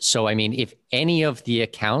aggregate. So, I mean, if any of the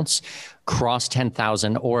accounts cross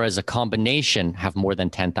 10,000 or as a combination have more than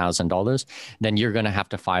 $10,000, then you're going to have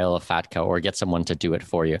to file a FATCA or get someone to do it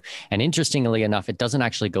for you. And interestingly enough, it doesn't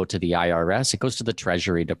actually go to the IRS. It goes to the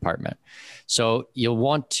Treasury Department. So you'll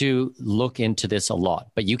want to look into this a lot,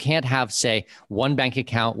 but you can't have, say, one bank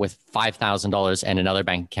account with $5,000 and another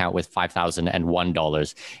bank account with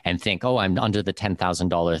 $5,001 and think, oh, I'm under the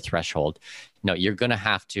 $10,000 threshold. No, you're going to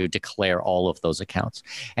have to declare all of those accounts.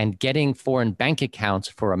 And getting foreign bank accounts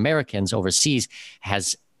for Americans overseas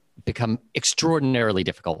has become extraordinarily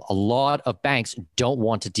difficult. A lot of banks don't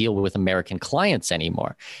want to deal with American clients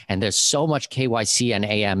anymore. And there's so much KYC and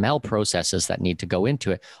AML processes that need to go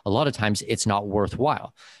into it. A lot of times it's not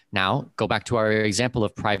worthwhile. Now, go back to our example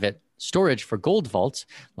of private storage for gold vaults,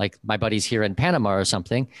 like my buddies here in Panama or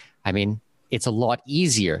something. I mean, it's a lot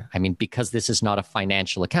easier. I mean, because this is not a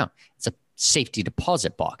financial account. It's a safety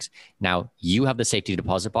deposit box. Now you have the safety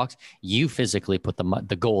deposit box. You physically put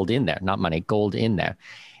the gold in there, not money, gold in there.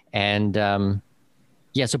 And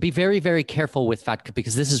so be very, very careful with FATCA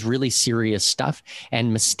because this is really serious stuff.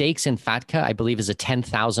 And mistakes in FATCA, I believe, is a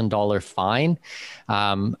 $10,000 fine,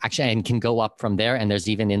 actually, and can go up from there. And there's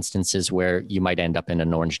even instances where you might end up in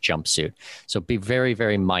an orange jumpsuit. So be very,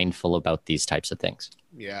 very mindful about these types of things.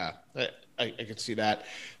 Yeah, I can see that.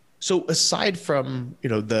 So aside from,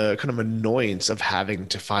 the kind of annoyance of having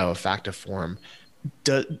to file a FATCA form,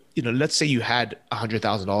 let's say you had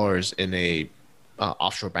 $100,000 in a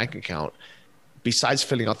offshore bank account, besides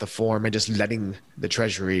filling out the form and just letting the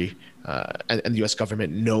Treasury and the U.S.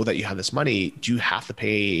 government know that you have this money, do you have to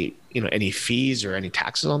pay, any fees or any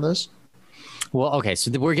taxes on this? Well, okay.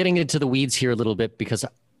 So we're getting into the weeds here a little bit because,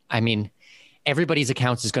 I mean, everybody's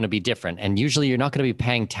accounts is going to be different. And usually you're not going to be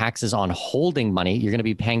paying taxes on holding money. You're going to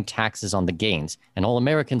be paying taxes on the gains. And all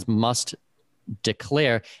Americans must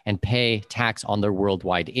declare and pay tax on their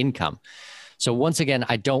worldwide income. So once again,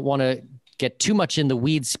 I don't want to get too much in the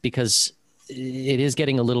weeds because it is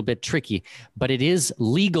getting a little bit tricky, but it is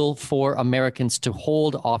legal for Americans to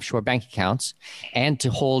hold offshore bank accounts and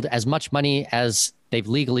to hold as much money as they've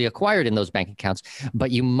legally acquired in those bank accounts.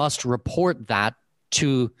 But you must report that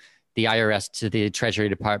to the IRS, to the Treasury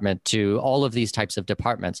Department, to all of these types of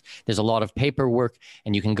departments. There's a lot of paperwork,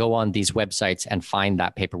 and you can go on these websites and find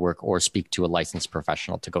that paperwork or speak to a licensed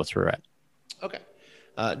professional to go through it. Okay.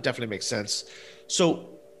 Definitely makes sense.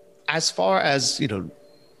 So as far as,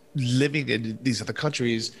 living in these other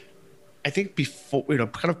countries, I think before,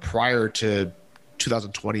 kind of prior to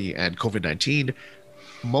 2020 and COVID-19,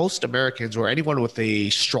 most Americans or anyone with a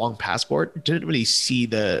strong passport didn't really see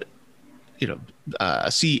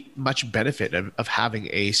see much benefit of having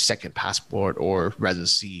a second passport or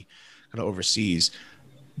residency kind of overseas.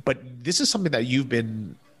 But this is something that you've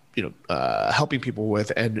been, helping people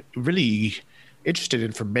with and really interested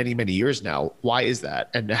in for many, many years now. Why is that?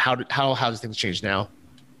 And how has things changed now?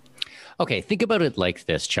 Okay, think about it like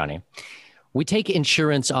this, Johnny. We take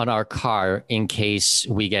insurance on our car in case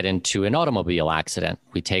we get into an automobile accident.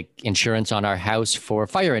 We take insurance on our house for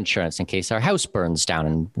fire insurance in case our house burns down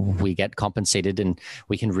and we get compensated and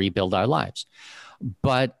we can rebuild our lives.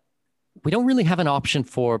 But we don't really have an option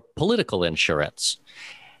for political insurance.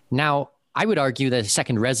 Now, I would argue that a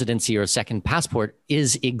second residency or a second passport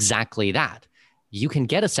is exactly that. You can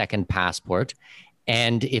get a second passport,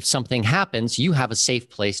 and if something happens, you have a safe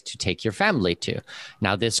place to take your family to.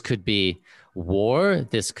 Now, this could be war.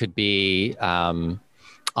 This could be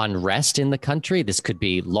unrest in the country. This could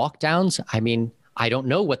be lockdowns. I mean, I don't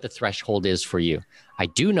know what the threshold is for you. I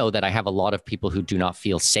do know that I have a lot of people who do not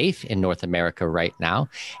feel safe in North America right now,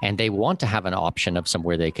 and they want to have an option of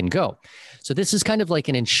somewhere they can go. So this is kind of like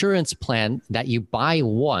an insurance plan that you buy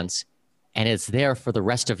once, and it's there for the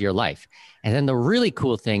rest of your life. And then the really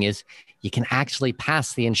cool thing is you can actually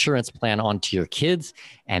pass the insurance plan on to your kids,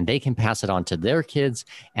 and they can pass it on to their kids,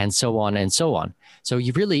 and so on and so on. So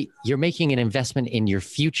you're making an investment in your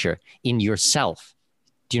future, in yourself.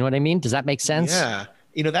 Do you know what I mean? Does that make sense? Yeah.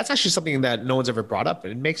 That's actually something that no one's ever brought up.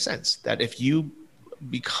 And it makes sense that if you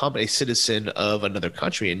become a citizen of another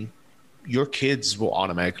country, and your kids will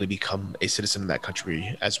automatically become a citizen of that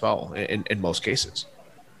country as well in most cases.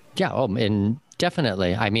 Yeah, and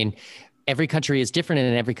definitely. I mean, every country is different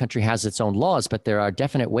and every country has its own laws, but there are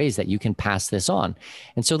definite ways that you can pass this on.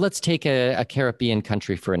 And so let's take a Caribbean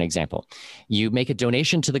country for an example. You make a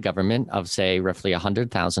donation to the government of, say, roughly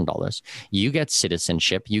 $100,000. You get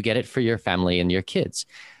citizenship. You get it for your family and your kids.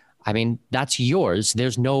 I mean, that's yours.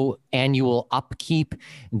 There's no annual upkeep.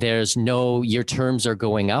 There's no, your terms are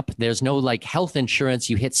going up. There's no like health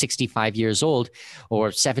insurance. You hit 65 years old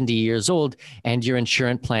or 70 years old and your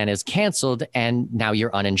insurance plan is canceled and now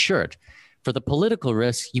you're uninsured. For the political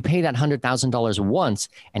risk, you pay that $100,000 once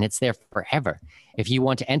and it's there forever. If you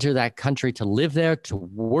want to enter that country to live there, to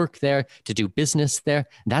work there, to do business there,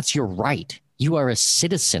 that's your right. You are a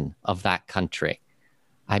citizen of that country.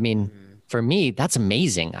 I mean, for me, that's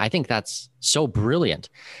amazing. I think that's so brilliant.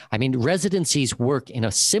 I mean, residencies work in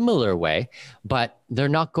a similar way, but they're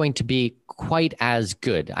not going to be quite as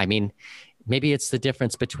good. I mean, maybe it's the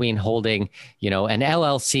difference between holding, an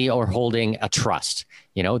LLC or holding a trust.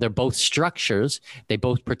 They're both structures. They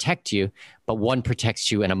both protect you, but one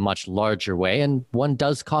protects you in a much larger way, and one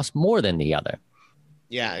does cost more than the other.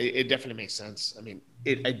 Yeah, it definitely makes sense. I mean,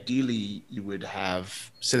 ideally, you would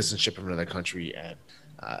have citizenship of another country and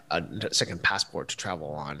a second passport to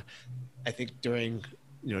travel on. I think during,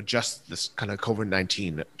 just this kind of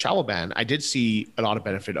COVID-19 travel ban, I did see a lot of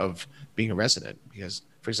benefit of being a resident because,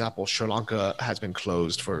 for example, Sri Lanka has been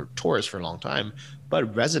closed for tourists for a long time,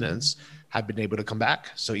 but residents have been able to come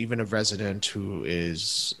back. So even a resident who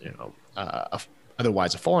is,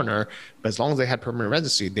 otherwise a foreigner, but as long as they had permanent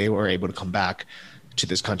residency, they were able to come back to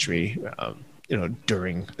this country,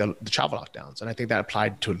 during the travel lockdowns. And I think that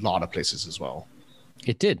applied to a lot of places as well.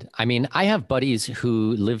 It did. I mean, I have buddies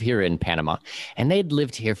who live here in Panama, and they'd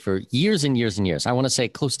lived here for years and years and years. I want to say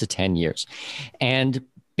close to 10 years. And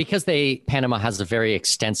because Panama has a very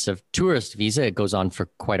extensive tourist visa, it goes on for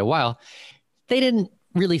quite a while, they didn't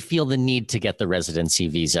really feel the need to get the residency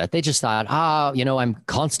visa. They just thought, I'm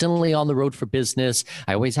constantly on the road for business.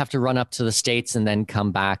 I always have to run up to the States and then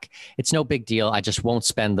come back. It's no big deal. I just won't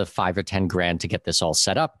spend the $5 or $10,000 to get this all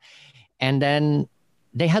set up. And then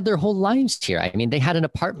they had their whole lives here. I mean, they had an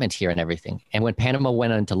apartment here and everything. And when Panama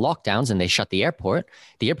went into lockdowns and they shut the airport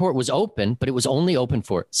was open, but it was only open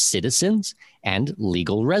for citizens and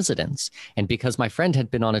legal residents. And because my friend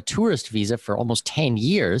had been on a tourist visa for almost 10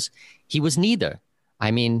 years, he was neither.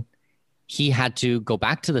 I mean, he had to go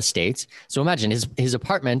back to the States. So imagine his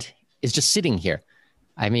apartment is just sitting here.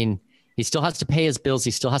 I mean, he still has to pay his bills.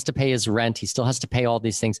 He still has to pay his rent. He still has to pay all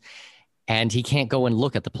these things. And he can't go and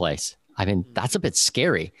look at the place. I mean, that's a bit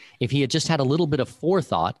scary. If he had just had a little bit of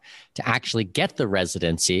forethought to actually get the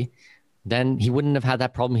residency, then he wouldn't have had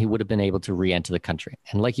that problem. He would have been able to re-enter the country.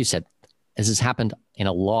 And like you said, this has happened in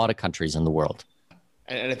a lot of countries in the world.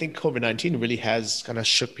 And I think COVID-19 really has kind of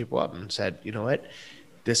shook people up and said, you know what,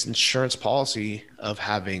 this insurance policy of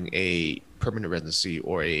having a permanent residency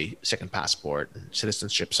or a second passport,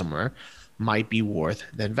 citizenship somewhere, might be worth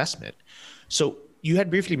the investment. So you had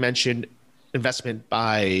briefly mentioned investment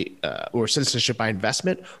by or citizenship by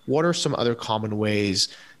investment. What are some other common ways?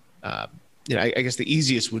 I guess the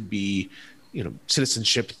easiest would be,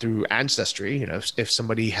 citizenship through ancestry. If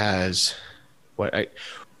somebody has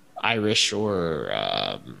Irish or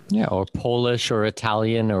or Polish or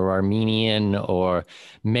Italian or Armenian or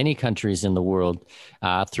many countries in the world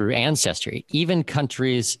through ancestry, even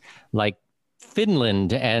countries like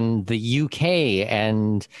Finland and the UK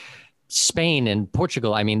and Spain and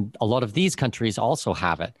Portugal. I mean, a lot of these countries also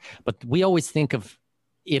have it, but we always think of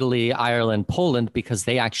Italy, Ireland, Poland, because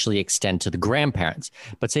they actually extend to the grandparents.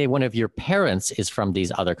 But say one of your parents is from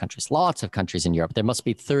these other countries, lots of countries in Europe. There must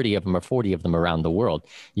be 30 of them or 40 of them around the world.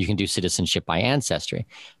 You can do citizenship by ancestry.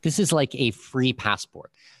 This is like a free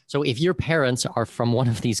passport. So if your parents are from one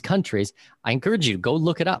of these countries, I encourage you to go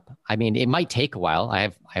look it up. I mean, it might take a while.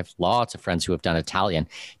 I have lots of friends who have done Italian.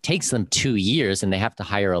 It takes them 2 years and they have to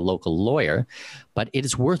hire a local lawyer, but it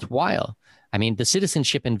is worthwhile. I mean, the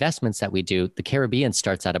citizenship investments that we do, the Caribbean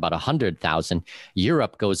starts at about 100,000.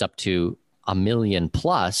 Europe goes up to $1 million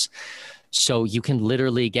plus. So you can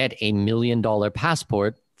literally get $1 million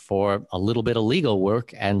passport for a little bit of legal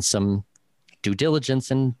work and some due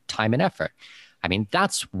diligence and time and effort. I mean,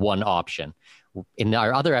 that's one option. In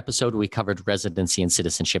our other episode, we covered residency and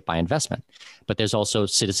citizenship by investment, but there's also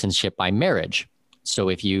citizenship by marriage. So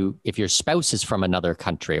if your spouse is from another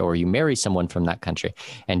country or you marry someone from that country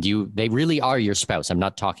and they really are your spouse. I'm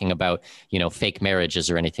not talking about, fake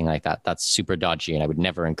marriages or anything like that. That's super dodgy. And I would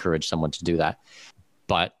never encourage someone to do that.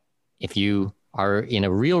 But if you are in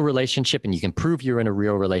a real relationship and you can prove you're in a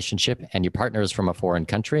real relationship and your partner is from a foreign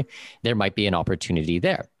country, there might be an opportunity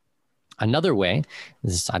there. Another way,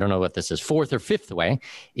 I don't know what this is, fourth or fifth way,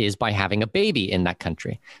 is by having a baby in that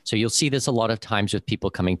country. So you'll see this a lot of times with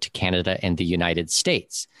people coming to Canada and the United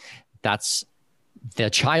States. That's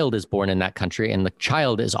the child is born in that country and the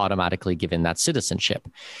child is automatically given that citizenship.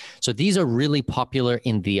 So these are really popular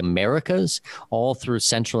in the Americas, all through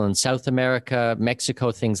Central and South America,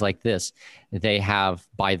 Mexico, things like this. They have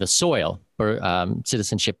by the soil, or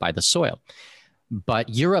citizenship by the soil. But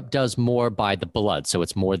Europe does more by the blood. So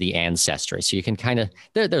it's more the ancestry. So you can kind of,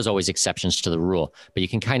 there's always exceptions to the rule, but you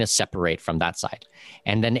can kind of separate from that side.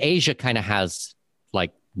 And then Asia kind of has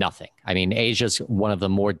like nothing. I mean, Asia's one of the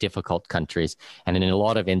more difficult countries. And in a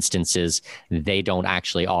lot of instances, they don't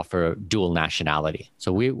actually offer dual nationality.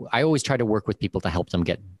 So I always try to work with people to help them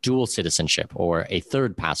get dual citizenship or a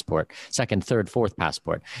third passport, second, third, fourth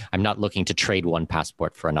passport. I'm not looking to trade one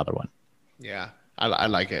passport for another one. Yeah. I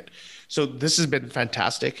like it. So this has been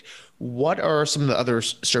fantastic. What are some of the other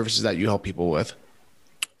services that you help people with?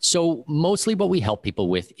 So mostly what we help people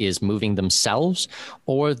with is moving themselves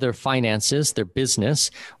or their finances, their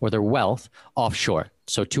business, or their wealth offshore.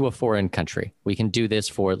 So to a foreign country. We can do this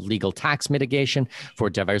for legal tax mitigation,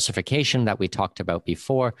 for diversification that we talked about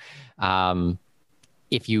before.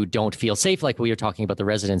 If you don't feel safe, like we were talking about the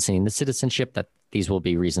residency and the citizenship, that these will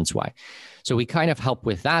be reasons why. So we kind of help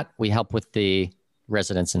with that. We help with the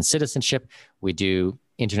residence and citizenship. We do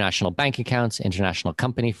international bank accounts, international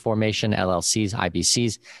company formation, LLCs,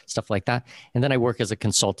 IBCs, stuff like that. And then I work as a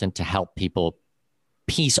consultant to help people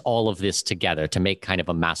piece all of this together to make kind of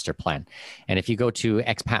a master plan. And if you go to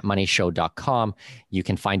expatmoneyshow.com, you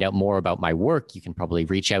can find out more about my work. You can probably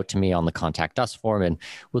reach out to me on the Contact Us form, and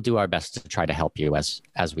we'll do our best to try to help you as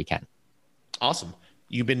we can. Awesome.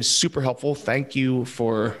 You've been super helpful. Thank you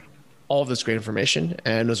for all of this great information,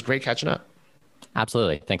 and it was great catching up.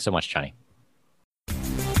 Absolutely. Thanks so much, Johnny.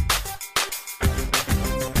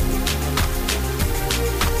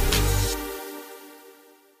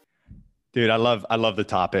 Dude, I love the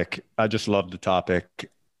topic. I just love the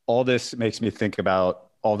topic. All this makes me think about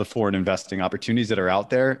all the foreign investing opportunities that are out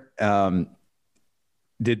there.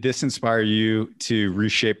 Did this inspire you to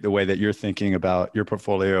reshape the way that you're thinking about your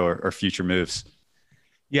portfolio or future moves?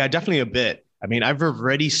 Yeah, definitely a bit. I mean, I've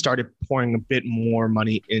already started pouring a bit more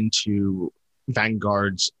money into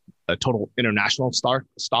Vanguard's total international stock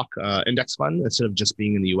index fund instead of just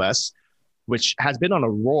being in the US, which has been on a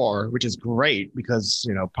roar, which is great because,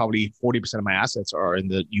 probably 40% of my assets are in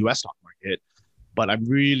the US stock market. But I'm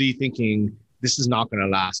really thinking this is not going to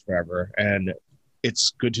last forever and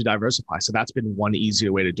it's good to diversify. So that's been one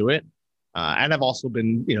easier way to do it. And I've also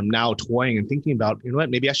been, now toying and thinking about,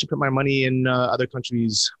 maybe I should put my money in other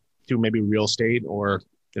countries through maybe real estate or,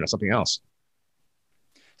 something else.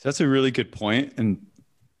 So that's a really good point. And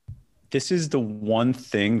this is the one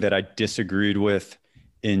thing that I disagreed with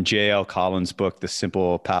in J.L. Collins' book, The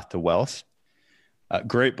Simple Path to Wealth.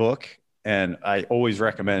 Great book. And I always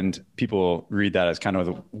recommend people read that as kind of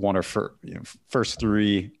the one or first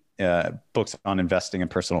three books on investing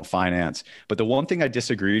and personal finance. But the one thing I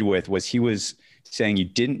disagreed with was he was saying you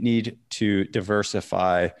didn't need to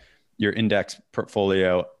diversify your index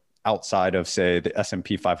portfolio outside of, say, the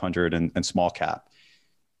S&P 500 and small cap.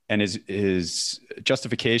 And his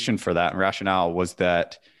justification for that and rationale was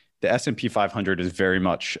that the S&P 500 is very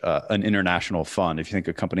much an international fund. If you think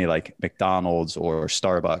of a company like McDonald's or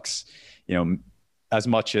Starbucks, as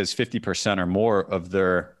much as 50% or more of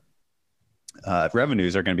their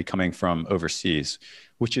revenues are going to be coming from overseas,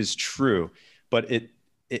 which is true. But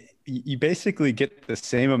you basically get the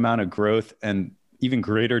same amount of growth and even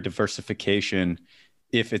greater diversification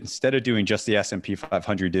if instead of doing just the S&P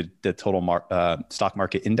 500, did the total stock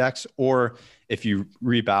market index, or if you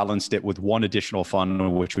rebalanced it with one additional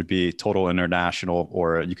fund, which would be total international,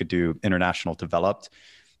 or you could do international developed.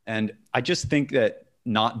 And I just think that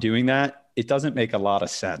not doing that, it doesn't make a lot of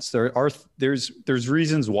sense. There's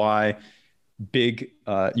reasons why big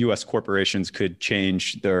U.S. corporations could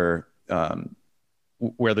change their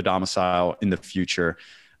where the domicile in the future.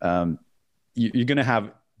 You're going to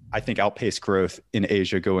have, I think, outpaced growth in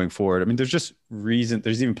Asia going forward. I mean, there's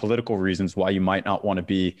even political reasons why you might not want to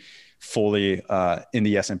be fully in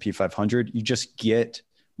the S&P 500. You just get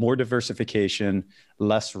more diversification,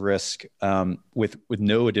 less risk, with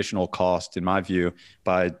no additional cost, in my view,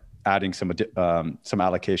 by adding some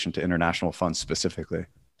allocation to international funds specifically.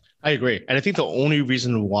 I agree. And I think the only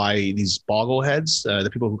reason why these bogleheads, the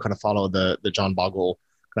people who kind of follow the John Bogle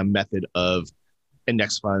kind of method of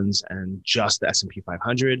index funds and just the S&P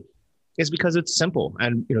 500, is because it's simple.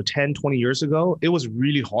 And 10, 20 years ago, it was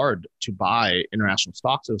really hard to buy international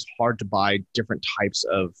stocks. It was hard to buy different types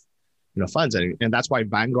of funds. And that's why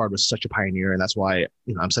Vanguard was such a pioneer. And that's why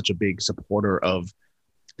I'm such a big supporter of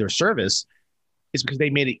their service, is because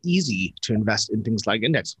they made it easy to invest in things like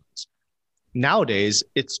index funds. Nowadays,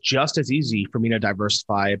 it's just as easy for me to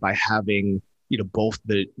diversify by having both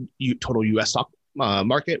the total U.S. stock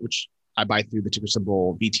market, which I buy through the ticker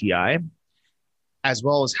symbol VTI, as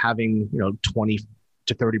well as having 20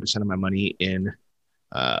 to 30% of my money in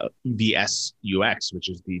VSUX, which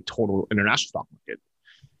is the total international stock market.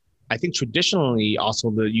 I think traditionally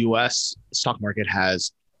also the U.S. stock market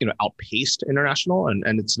has outpaced international,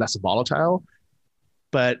 and it's less volatile,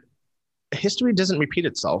 but history doesn't repeat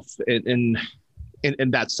itself in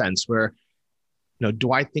that sense. Where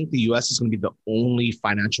do I think the U.S. is going to be the only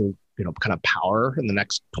financial kind of power in the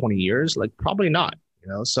next 20 years? Like, probably not.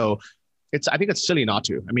 So I think it's silly not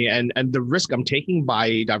to. I mean, and the risk I'm taking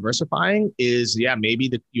by diversifying is, maybe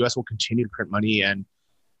the U.S. will continue to print money and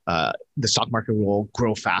the stock market will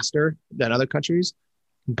grow faster than other countries,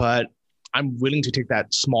 but I'm willing to take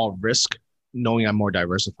that small risk knowing I'm more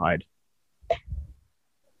diversified.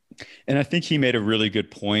 And I think he made a really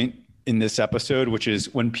good point in this episode, which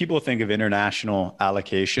is when people think of international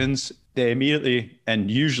allocations, they immediately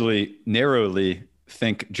and usually narrowly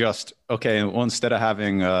think just, okay, well, instead of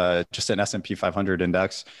having just an S&P 500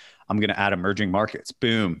 index, I'm going to add emerging markets.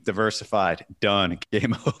 Boom, diversified, done,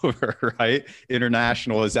 game over, right?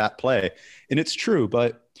 International is at play. And it's true.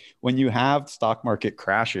 But when you have stock market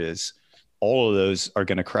crashes, all of those are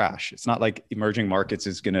going to crash. It's not like emerging markets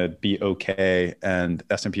is going to be okay and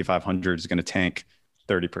S&P 500 is going to tank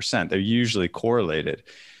 30%. They're usually correlated.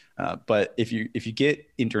 But if you get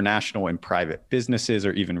international and private businesses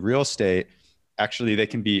or even real estate, actually they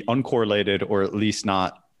can be uncorrelated, or at least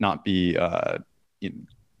not be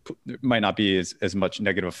might not be as much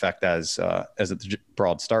negative effect as a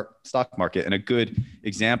broad stock market. And a good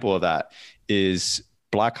example of that is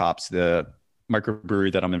Black Hops, the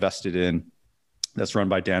microbrewery that I'm invested in, that's run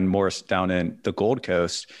by Dan Morris down in the Gold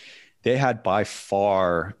Coast. They had by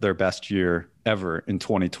far their best year ever in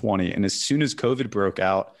 2020. And as soon as COVID broke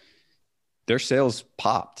out, their sales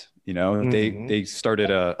popped. They started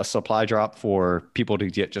a supply drop for people to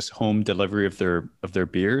get just home delivery of their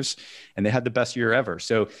beers, and they had the best year ever.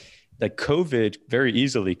 So like COVID very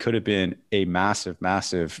easily could have been a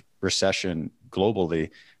massive recession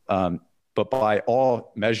globally. But by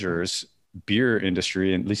all measures, beer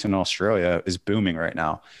industry, at least in Australia, is booming right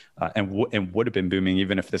now, and would have been booming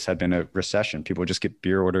even if this had been a recession. People would just get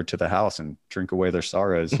beer ordered to the house and drink away their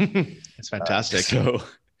sorrows. It's fantastic.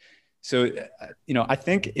 So I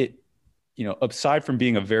think it, aside from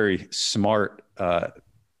being a very smart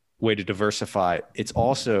way to diversify, it's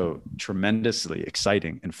also tremendously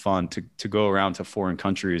exciting and fun to go around to foreign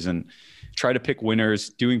countries and try to pick winners,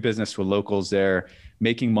 doing business with locals there,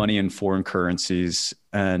 making money in foreign currencies,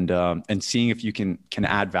 and seeing if you can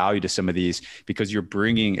add value to some of these, because you're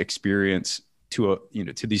bringing experience to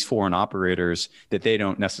these foreign operators that they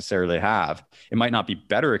don't necessarily have. It might not be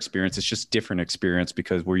better experience. It's just different experience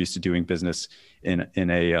because we're used to doing business in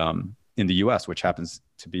the US, which happens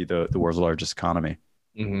to be the world's largest economy.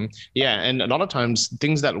 Mm-hmm. Yeah. And a lot of times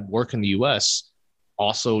things that work in the US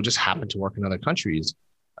also just happen to work in other countries.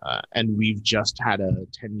 And we've just had a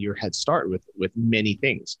 10-year head start with many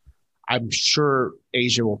things. I'm sure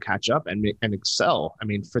Asia will catch up and excel. I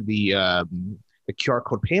mean, for the QR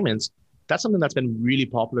code payments, that's something that's been really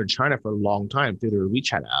popular in China for a long time through their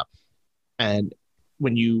WeChat app. And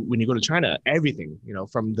when you go to China, everything,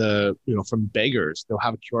 from beggars, they'll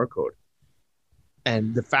have a QR code.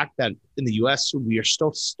 And the fact that in the US, we are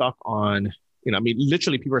still stuck on,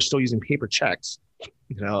 literally people are still using paper checks,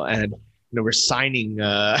 and, we're signing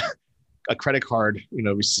a credit card,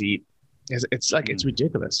 receipt. It's like, it's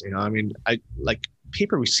ridiculous. I like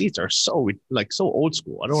paper receipts are so old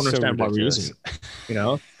school. I don't understand why we're using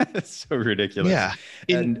it, It's so ridiculous. Yeah.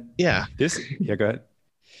 Go ahead.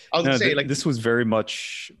 I was gonna say, this was very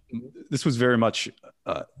much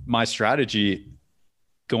my strategy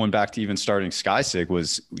going back to even starting SkySig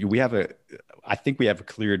was I think we have a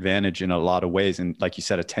clear advantage in a lot of ways. And like you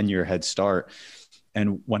said, a 10-year head start.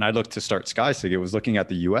 And when I looked to start SkySig, it was looking at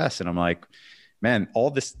the US and I'm like, man, all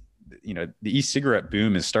this, the e-cigarette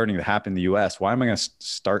boom is starting to happen in the US. Why am I going to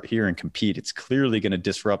start here and compete? It's clearly going to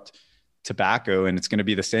disrupt tobacco and it's going to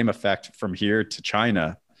be the same effect from here to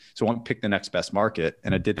China. So I want to pick the next best market.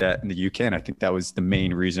 And I did that in the UK. And I think that was the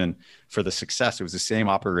main reason for the success. It was the same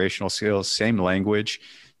operational skills, same language,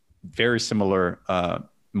 very similar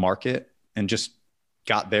market, and just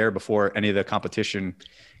got there before any of the competition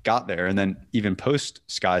got there. And then even post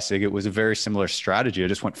SkySig, it was a very similar strategy. I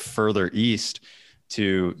just went further east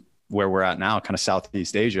to where we're at now, kind of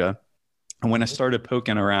Southeast Asia. And when I started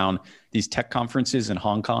poking around these tech conferences in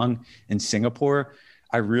Hong Kong and Singapore,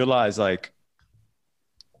 I realized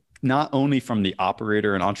not only from the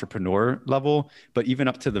operator and entrepreneur level, but even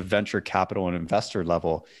up to the venture capital and investor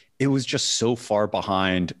level, it was just so far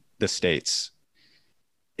behind the States.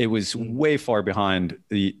 It was way far behind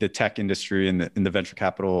the tech industry and the venture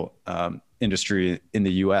capital industry in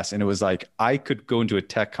the US. And it was like, I could go into a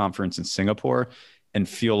tech conference in Singapore and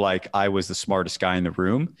feel like I was the smartest guy in the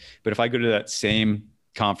room. But if I go to that same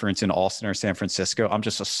conference in Austin or San Francisco, I'm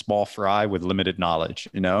just a small fry with limited knowledge,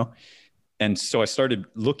 And so I started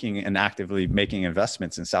looking and actively making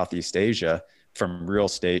investments in Southeast Asia, from real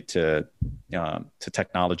estate to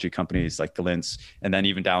technology companies like Glints, and then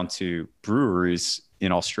even down to breweries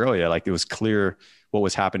in Australia. Like, it was clear what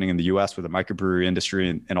was happening in the US with the microbrewery industry,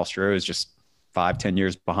 and Australia is just 5-10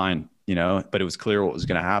 years behind, but it was clear what was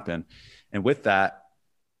going to happen. And with that,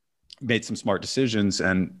 made some smart decisions,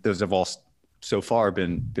 and those have all so far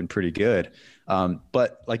been pretty good.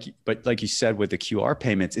 But like you said, with the QR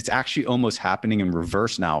payments, it's actually almost happening in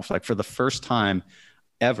reverse now. Like, for the first time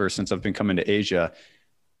ever since I've been coming to Asia,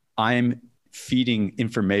 I'm feeding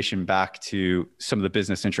information back to some of the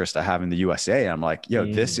business interests I have in the USA. I'm like,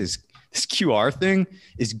 this QR thing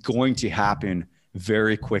is going to happen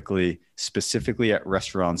very quickly, specifically at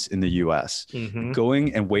restaurants in the US.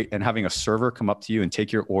 Going and wait and having a server come up to you and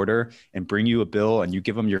take your order and bring you a bill, and you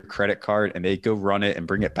give them your credit card and they go run it and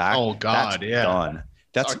bring it back. Oh God, that's done.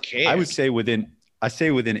 That's archaic. I would say within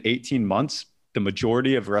 18 months, the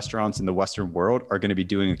majority of restaurants in the Western world are going to be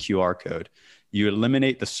doing a QR code. You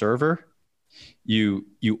eliminate the server. You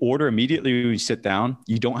order immediately when you sit down.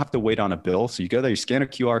 You don't have to wait on a bill. So you go there, you scan a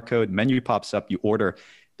QR code, menu pops up, you order.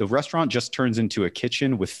 The restaurant just turns into a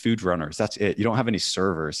kitchen with food runners. That's it. You don't have any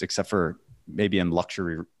servers except for maybe in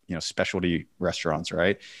luxury, specialty restaurants,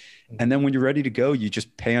 right? And then when you're ready to go, you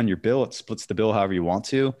just pay on your bill. It splits the bill however you want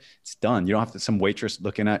to. It's done. You don't have some waitress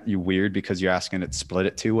looking at you weird because you're asking it to split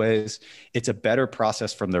it 2 ways. It's a better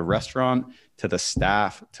process from the restaurant to the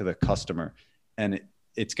staff to the customer. And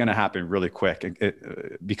it's going to happen really quick.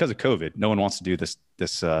 Because of COVID, no one wants to do this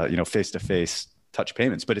face-to-face touch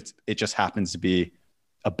payments, but it just happens to be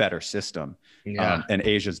a better system. Yeah. And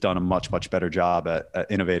Asia's done a much, much better job at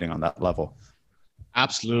innovating on that level.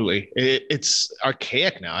 Absolutely. It's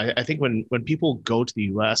archaic now. I think when people go to the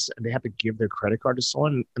US and they have to give their credit card to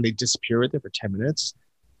someone and they disappear with it for 10 minutes,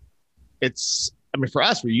 for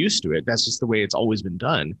us, we're used to it. That's just the way it's always been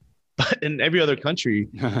done. But in every other country,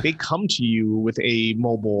 they come to you with a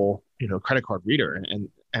mobile, credit card reader,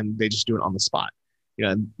 and they just do it on the spot.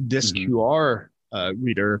 This QR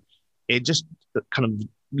reader, it just kind of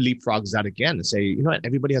leapfrogs that again and say,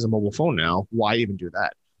 everybody has a mobile phone now. Why even do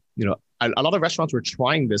that? A lot of restaurants were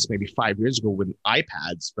trying this maybe 5 years ago when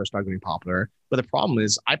iPads first started getting popular. But the problem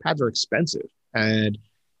is iPads are expensive, and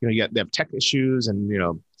they have tech issues, and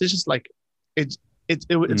there's just like it's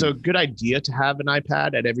it's a good idea to have an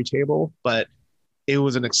iPad at every table, but it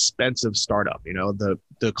was an expensive startup.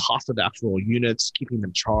 The cost of the actual units, keeping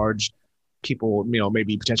them charged, people,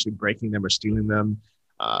 maybe potentially breaking them or stealing them.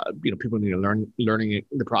 People need to learning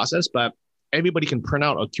the process, but everybody can print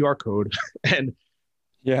out a QR code and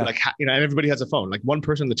and everybody has a phone. Like one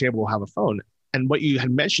person at the table will have a phone. And what you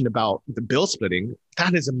had mentioned about the bill splitting,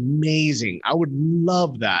 that is amazing. I would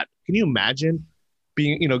love that. Can you imagine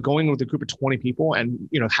being, going with a group of 20 people and,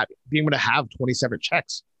 being able to have 20 separate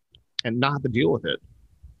checks and not have to deal with it?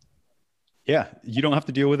 Yeah, you don't have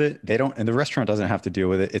to deal with it. They don't, and the restaurant doesn't have to deal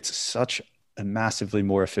with it. It's such a massively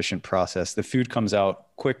more efficient process. The food comes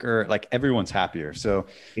out quicker, like everyone's happier. So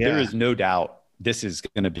there is no doubt this is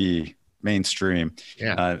going to be mainstream.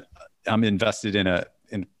 I'm invested in a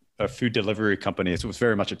food delivery company. It was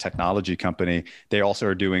very much a technology company. They also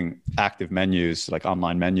are doing active menus, like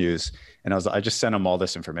online menus. And I just sent them all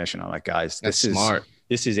this information. I'm like, guys, this is smart.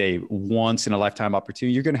 This is a once in a lifetime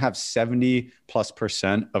opportunity. You're going to have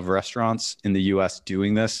 70+% of restaurants in the US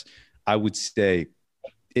doing this. I would say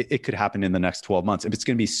it could happen in the next 12 months. If it's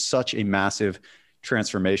going to be such a massive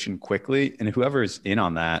transformation quickly, and whoever's in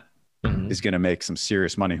on that is going to make some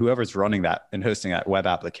serious money. Whoever's running that and hosting that web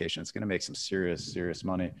application is going to make some serious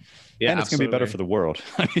money. Yeah, and it's going to be better for the world.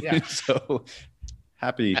 So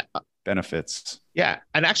happy benefits. Yeah.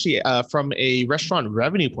 And actually, from a restaurant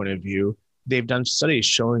revenue point of view, they've done studies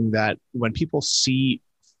showing that when people see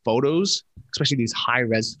photos, especially these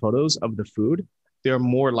high-res photos of the food, they're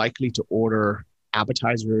more likely to order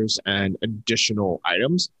appetizers and additional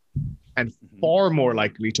items, and far more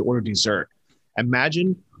likely to order dessert.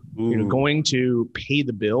 Imagine going to pay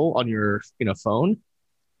the bill on your phone,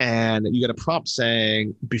 and you get a prompt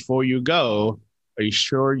saying, before you go, are you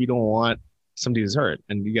sure you don't want some dessert?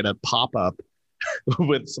 And you get a pop-up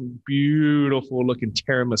with some beautiful looking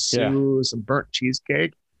tiramisu, some burnt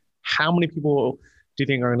cheesecake. How many people do you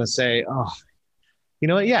think are going to say, oh, you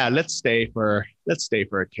know what? Yeah, let's stay for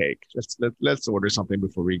a cake. Let's order something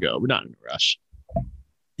before we go. We're not in a rush.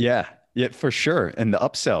 Yeah, for sure. And the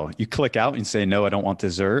upsell, you click out and say, no, I don't want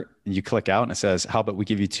dessert. And you click out and it says, how about we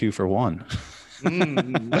give you 2 for 1?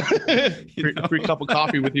 Free cup of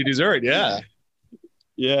coffee with your dessert. Yeah.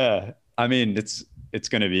 Yeah. I mean, it's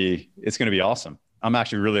going to be awesome. I'm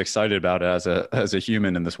actually really excited about it as a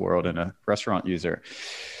human in this world and a restaurant user.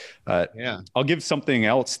 I'll give something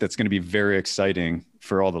else that's going to be very exciting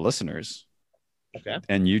for all the listeners. Okay.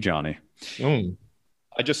 And you, Johnny.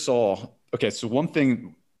 I just saw, so one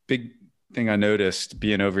big thing I noticed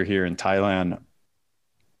being over here in Thailand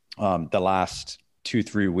the last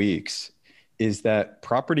 2-3 weeks is that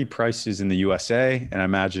property prices in the USA, and I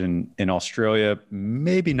imagine in Australia,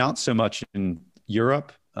 maybe not so much in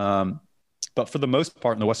Europe, but for the most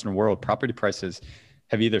part in the Western world, property prices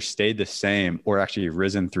have either stayed the same or actually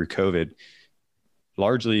risen through COVID,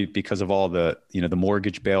 largely because of all the, the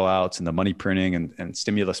mortgage bailouts and the money printing and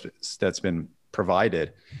stimulus that's been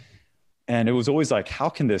provided. And it was always like, how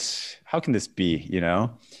can this be,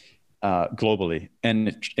 globally?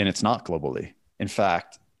 And it's not globally. In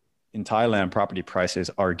fact, in Thailand, property prices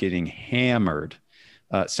are getting hammered.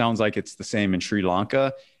 Sounds like it's the same in Sri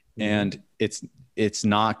Lanka, and it's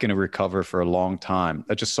not going to recover for a long time.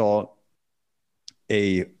 I just saw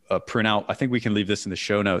a printout. I think we can leave this in the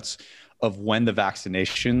show notes of when the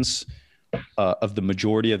vaccinations of the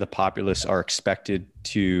majority of the populace are expected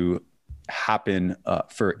to happen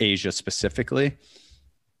for Asia specifically.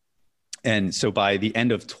 And so by the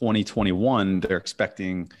end of 2021, they're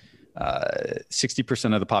expecting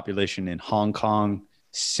 60% of the population in Hong Kong,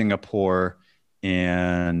 Singapore,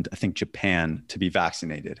 and I think Japan to be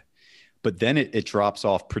vaccinated. But then it drops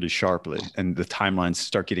off pretty sharply, and the timelines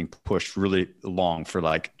start getting pushed really long for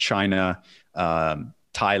like China,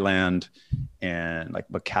 Thailand, and like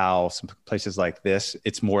Macau, some places like this.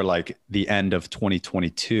 It's more like the end of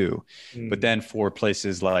 2022. But then for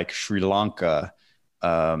places like Sri Lanka,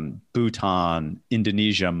 Bhutan,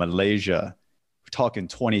 Indonesia, Malaysia, we're talking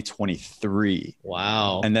 2023.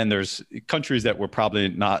 Wow. And then there's countries that we're probably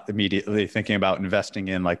not immediately thinking about investing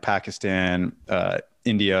in, like Pakistan,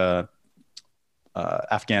 India,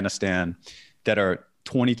 Afghanistan, that are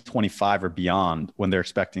 2025 or beyond when they're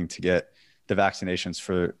expecting to get the vaccinations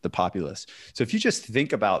for the populace. So if you just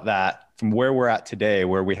think about that from where we're at today,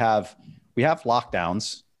 where we have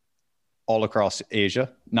lockdowns all across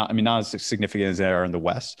Asia, not as significant as they are in the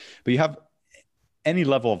West, but you have any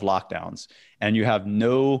level of lockdowns, and you have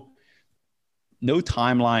no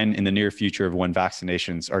timeline in the near future of when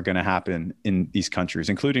vaccinations are going to happen in these countries,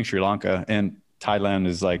 including Sri Lanka, and Thailand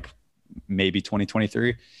is like maybe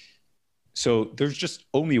 2023. So there's just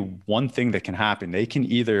only one thing that can happen. They can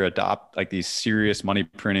either adopt like these serious money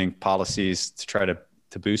printing policies to try to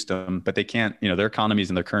boost them, but they can't, their economies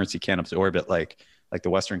and their currency can't absorb it like the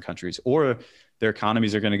Western countries, or their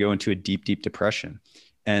economies are going to go into a deep, deep depression.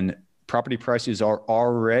 And property prices are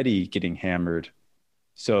already getting hammered.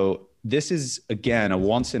 So this is, again,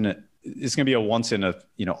 it's going to be a once in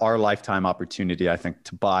our lifetime opportunity, I think,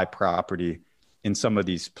 to buy property in some of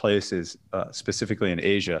these places, specifically in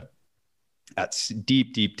Asia, at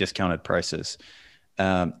deep, deep discounted prices.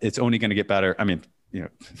 It's only going to get better. I mean,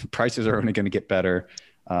 prices are only going to get better.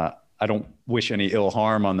 I don't wish any ill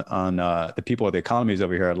harm on the people of the economies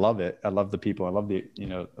over here. I love it. I love the people. I love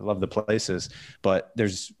I love the places. But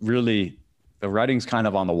there's really, the writing's kind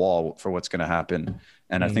of on the wall for what's going to happen.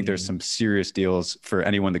 And I think there's some serious deals for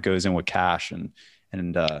anyone that goes in with cash and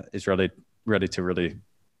is ready to really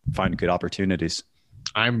find good opportunities.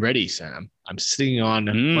 I'm ready, Sam. I'm sitting on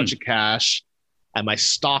a bunch of cash, and my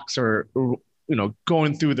stocks are,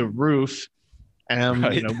 going through the roof, and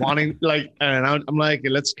I'm, wanting and I'm like,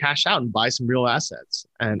 let's cash out and buy some real assets.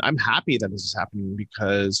 And I'm happy that this is happening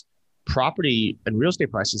because property and real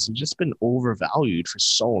estate prices have just been overvalued for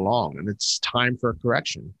so long, and it's time for a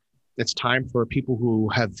correction. It's time for people who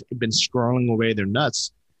have been scrolling away their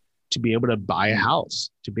nuts to be able to buy a house,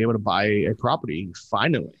 to be able to buy a property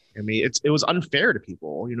finally. I mean, it was unfair to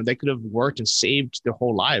people. They could have worked and saved their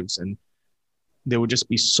whole lives, and they would just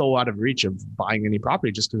be so out of reach of buying any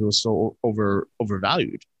property just because it was so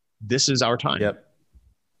overvalued. This is our time. Yep.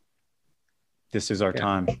 This is our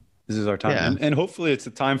time. This is our time. Yeah. And hopefully it's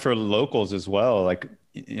a time for locals as well. Like,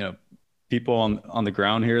 people on the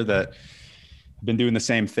ground here that have been doing the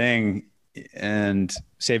same thing and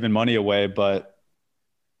saving money away, but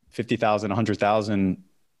 50,000, 100,000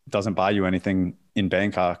 doesn't buy you anything in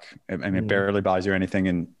Bangkok. I mean, it barely buys you anything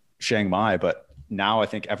in Chiang Mai, but now I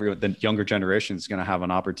think the younger generation is going to have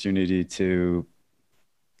an opportunity to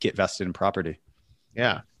get vested in property.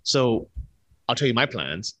 Yeah. So I'll tell you my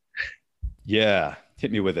plans. Yeah.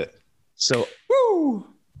 Hit me with it. So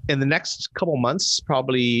in the next couple months,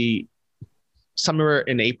 probably somewhere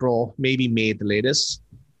in April, maybe May at the latest,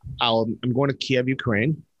 I'm going to Kiev,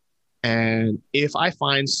 Ukraine. And if I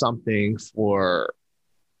find something for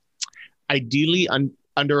ideally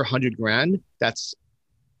under 100 grand, that's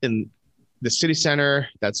in the city center,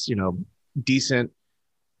 that's, decent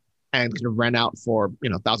and can rent out for,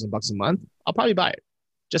 $1,000 a month, I'll probably buy it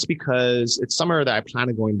just because it's somewhere that I plan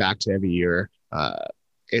on going back to every year. But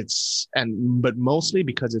mostly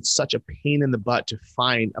because it's such a pain in the butt to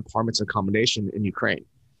find apartments and accommodation in Ukraine.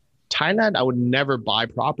 Thailand, I would never buy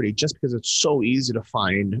property just because it's so easy to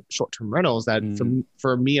find short-term rentals that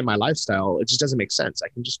for me and my lifestyle, it just doesn't make sense. I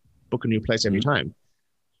can just book a new place every time.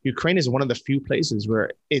 Ukraine is one of the few places where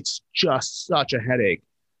it's just such a headache,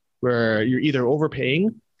 where you're either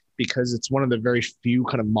overpaying because it's one of the very few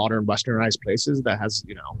kind of modern westernized places that has,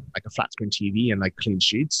 like a flat screen TV and like clean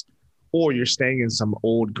sheets, or you're staying in some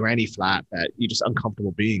old granny flat that you're just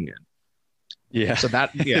uncomfortable being in. Yeah. So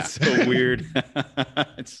it's so weird.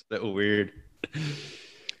 It's so weird.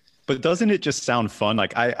 But doesn't it just sound fun?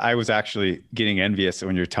 Like I was actually getting envious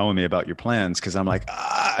when you're telling me about your plans, because I'm like,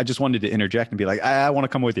 I just wanted to interject and be like, I want to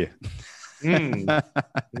come with you.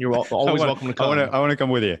 You're always welcome to come. I want to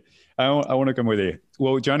come with you. I want to come with you.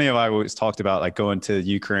 Well, Johnny and I always talked about like going to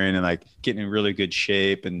Ukraine and like getting in really good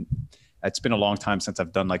shape. And it's been a long time since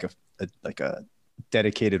I've done like a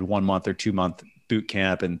dedicated 1 month or 2 month boot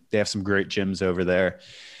camp, and they have some great gyms over there.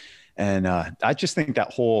 And I just think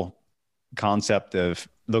that whole concept of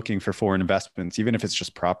looking for foreign investments, even if it's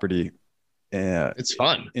just property, it's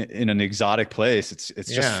fun in an exotic place. It's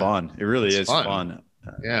just fun. It really is fun.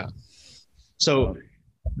 Yeah. So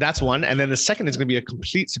that's one. And then the second is going to be a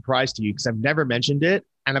complete surprise to you because I've never mentioned it,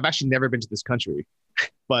 and I've actually never been to this country.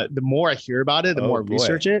 But the more I hear about it, the more I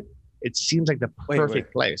research it, it seems like the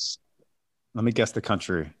perfect place. Let me guess the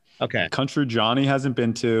country. Okay. Country Johnny hasn't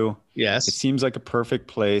been to. Yes. It seems like a perfect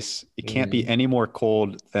place. It can't be any more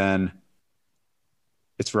cold than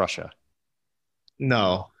it's Russia.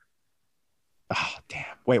 No. Oh, damn.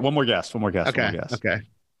 Wait, one more guess. Okay.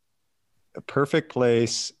 A perfect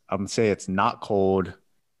place. I'm going to say it's not cold.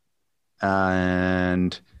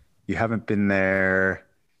 And you haven't been there.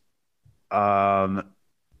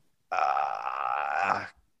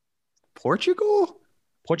 Portugal?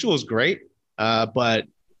 Portugal is great, but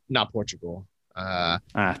not Portugal. I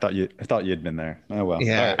thought you'd been there. Oh well.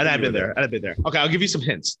 Yeah, right, and I've been there. Okay, I'll give you some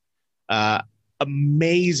hints.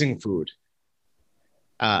 Amazing food.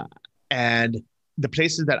 And the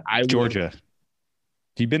places that Georgia. Have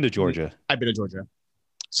you been to Georgia? I've been to Georgia.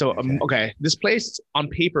 So, okay, this place on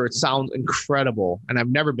paper, it sounds incredible, and I've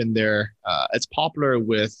never been there. It's popular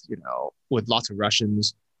with, with lots of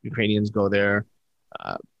Russians, Ukrainians go there,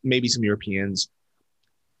 maybe some Europeans.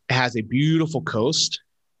 It has a beautiful coast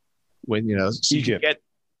when, so Egypt.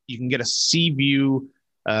 you can get a sea view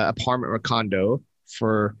apartment or condo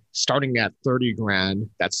for starting at 30 grand.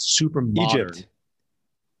 That's super modern. Egypt.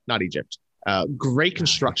 Not Egypt. Great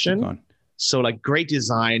construction. So like great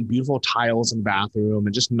design, beautiful tiles in the bathroom,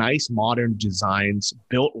 and just nice modern designs,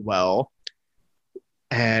 built well.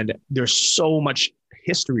 And there's so much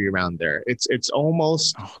history around there. It's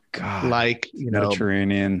almost like,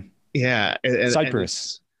 Mediterranean. Yeah.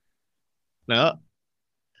 Cyprus. No,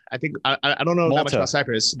 I think I don't know Malta. that much about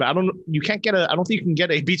Cyprus, but I don't think you can get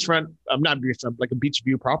a beachfront, not beachfront, like a beach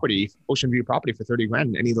view property, ocean view property for 30 grand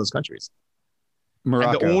in any of those countries.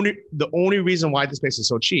 Morocco. And the only reason why this place is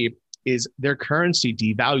so cheap is their currency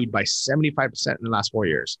devalued by 75% in the last 4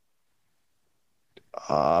 years.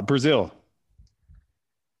 Brazil.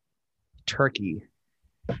 Turkey.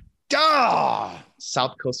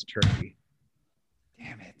 South coast of Turkey.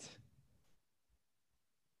 Damn it.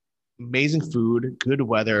 Amazing food, good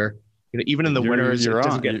weather. Even in the winters, you're it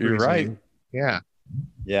doesn't get You're freezing. right.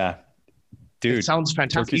 Yeah. Dude. It sounds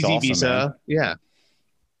fantastic. Turkey's Easy awesome, visa. man. Yeah.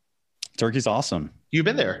 Turkey's awesome. You've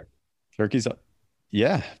been there.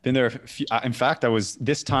 Been there. In fact, I was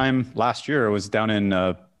this time last year. I was down in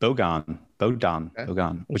Bogan,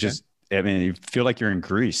 which is, you feel like you're in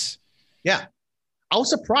Greece. Yeah, I was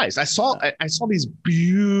surprised. I saw these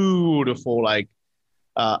beautiful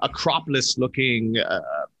Acropolis looking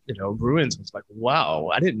ruins. I was like,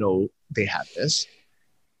 wow, I didn't know they had this.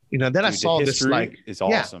 Then I saw this is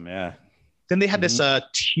awesome. Yeah. Then they had this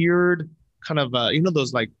tiered kind of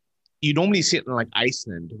those you normally see it in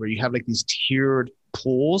Iceland, where you have these tiered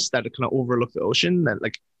pools that kind of overlook the ocean, that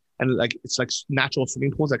it's like natural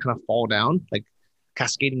swimming pools that kind of fall down, like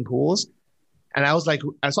cascading pools. And I was like,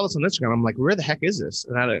 I saw this on Instagram. I'm like, where the heck is this?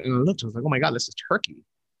 And I looked, I was like, oh my God, this is Turkey.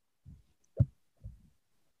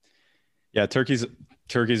 Yeah, Turkey's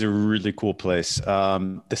a really cool place.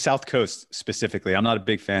 The South Coast specifically, I'm not a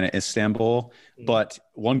big fan of Istanbul, but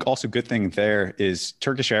one also good thing there is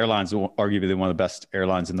Turkish Airlines, arguably one of the best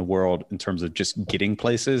airlines in the world in terms of just getting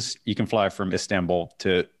places. You can fly from Istanbul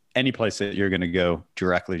to any place that you're going to go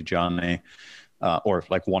directly to Johnny, or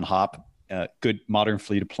one hop. Good modern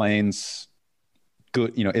fleet of planes.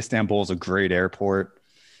 Good, Istanbul is a great airport.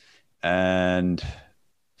 And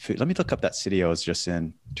let me look up that city I was just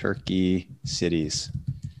in, Turkey cities,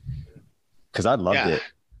 because I loved it.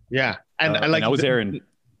 Yeah, and I was there in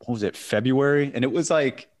February, and it was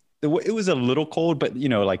it was a little cold, but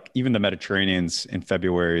even the Mediterranean's in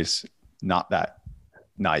February is not that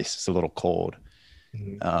nice. It's a little cold,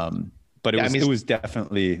 but it was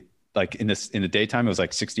definitely in the daytime it was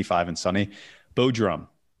 65 and sunny. Bodrum,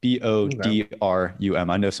 Bodrum.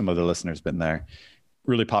 I know some of the listeners been there.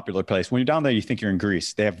 Really popular place. When you're down there, you think you're in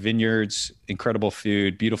Greece. They have vineyards, incredible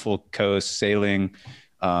food, beautiful coast, sailing.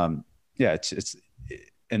 It's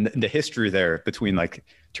and the history there between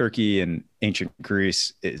Turkey and ancient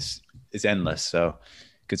Greece is endless. So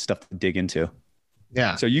good stuff to dig into.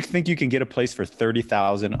 Yeah. So you think you can get a place for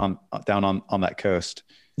 30,000 down on that coast?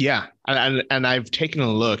 Yeah, and I've taken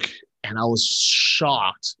a look, and I was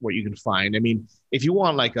shocked what you can find. I mean, if you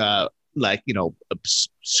want a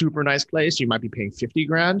super nice place, you might be paying 50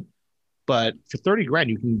 grand, but for 30 grand,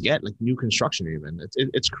 you can get new construction even.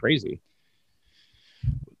 It's crazy.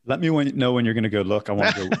 Let me know when you're going to go look. I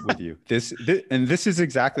want to go with you. This is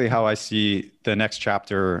exactly how I see the next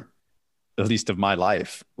chapter, at least of my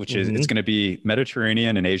life, which is it's going to be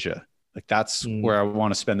Mediterranean and Asia. That's where I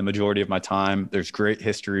want to spend the majority of my time. There's great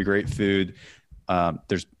history, great food.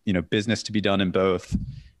 There's, business to be done in both.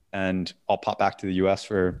 And I'll pop back to the US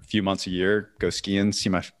for a few months a year, go skiing, see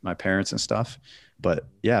my parents and stuff. But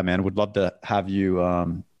yeah, man, would love to have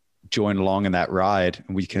you join along in that ride.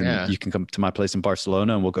 And you can come to my place in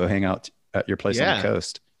Barcelona, and we'll go hang out at your place on the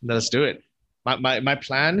coast. Let's do it. My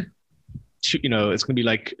plan, it's going to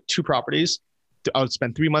be 2 properties. I'll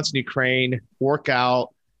spend 3 months in Ukraine, work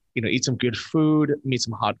out, eat some good food, meet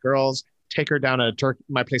some hot girls, take her down to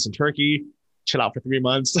my place in Turkey, chill out for 3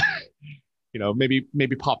 months.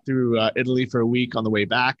 Maybe pop through Italy for a week on the way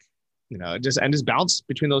back, just bounce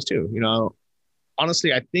between those two.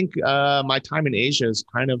 Honestly, I think my time in Asia is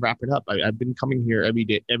kind of wrapping up. I've been coming here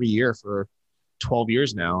every year for 12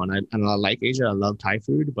 years now, and I like Asia. I love Thai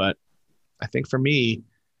food, but I think for me,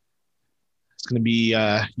 it's going to be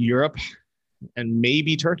Europe and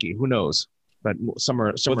maybe Turkey. Who knows? But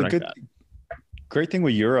somewhere like that. great thing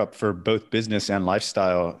with Europe for both business and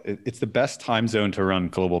lifestyle, it's the best time zone to run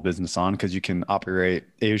global business on, because you can operate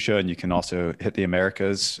Asia and you can also hit the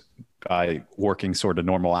Americas by working sort of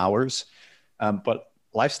normal hours. But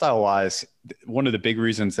lifestyle wise, one of the big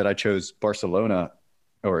reasons that I chose Barcelona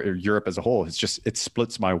or Europe as a whole, it's just, it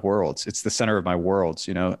splits my worlds. It's the center of my worlds.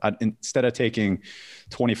 You know, instead of taking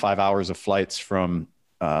 25 hours of flights from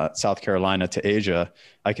South Carolina to Asia,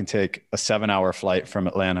 I can take a 7-hour flight from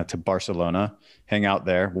Atlanta to Barcelona, hang out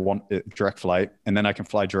there, one direct flight, and then I can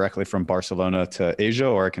fly directly from Barcelona to Asia,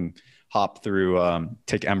 or I can hop through,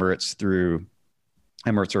 take Emirates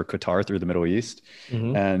or Qatar through the Middle East.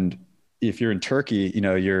 Mm-hmm. And if you're in Turkey, you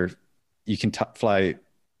know, you can fly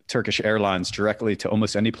Turkish Airlines directly to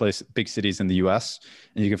almost any place, big cities in the US,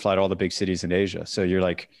 and you can fly to all the big cities in Asia. So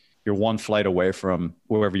you're one flight away from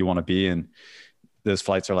wherever you want to be. And those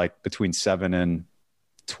flights are like between 7 and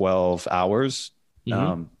 12 hours.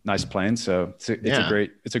 Mm-hmm. Nice plane. So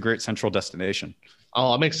it's a great central destination.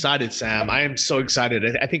 Oh, I'm excited, Sam. I am so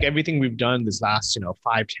excited. I think everything we've done this last,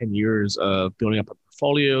 5-10 years of building up our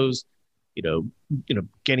portfolios,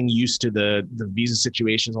 getting used to the visa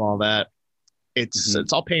situations and all that,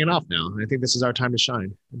 it's all paying off now. I think this is our time to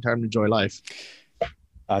shine and time to enjoy life.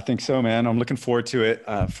 I think so, man. I'm looking forward to it.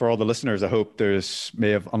 For all the listeners, I hope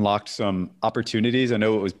may have unlocked some opportunities. I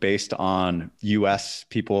know it was based on US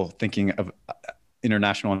people thinking of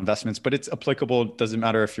international investments, but it's applicable. It doesn't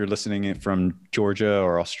matter if you're listening from Georgia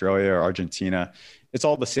or Australia or Argentina. It's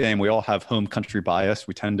all the same. We all have home country bias.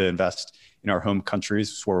 We tend to invest in our home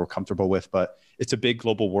countries. It's where we're comfortable with, but it's a big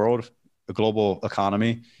global world, a global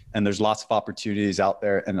economy, and there's lots of opportunities out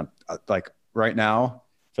there. And like right now,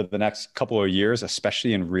 for the next couple of years,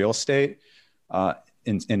 especially in real estate,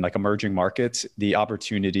 in like emerging markets, the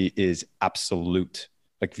opportunity is absolute.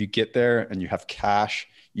 Like if you get there and you have cash,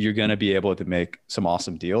 you're going to be able to make some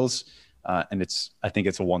awesome deals. And I think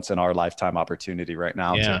it's a once in our lifetime opportunity right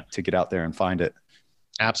now to get out there and find it.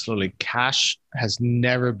 Absolutely. Cash has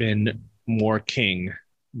never been more king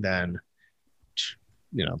than,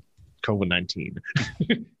 COVID-19.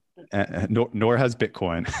 Nor has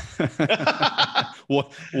Bitcoin.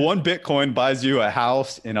 One Bitcoin buys you a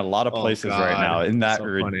house in a lot of places right now. Isn't that so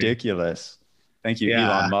ridiculous? Funny. Thank you,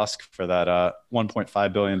 Elon Musk, for that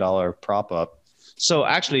 $1.5 billion prop up. So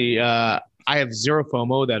actually, I have zero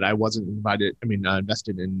FOMO that I wasn't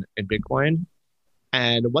invested in Bitcoin.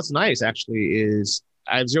 And what's nice actually is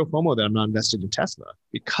I have zero FOMO that I'm not invested in Tesla,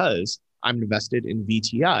 because I'm invested in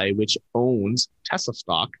VTI, which owns Tesla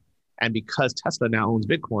stock. And because Tesla now owns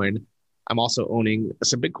Bitcoin, I'm also owning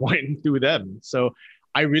some Bitcoin through them. So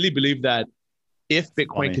I really believe that if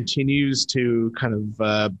Bitcoin continues to kind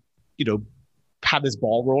of, have this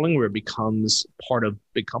ball rolling where it becomes part of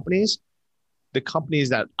big companies, the companies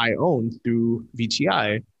that I own through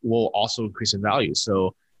VTI will also increase in value.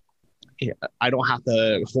 So I don't have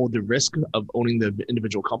to hold the risk of owning the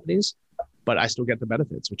individual companies, but I still get the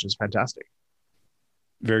benefits, which is fantastic.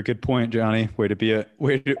 Very good point, Johnny. Way to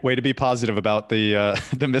be positive about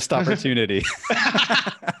the missed opportunity.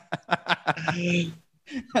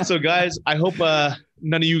 So, guys, I hope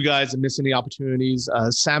none of you guys miss any opportunities.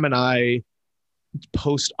 Sam and I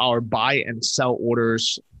post our buy and sell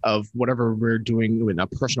orders of whatever we're doing in our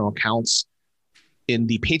personal accounts in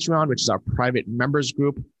the Patreon, which is our private members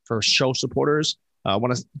group for show supporters. I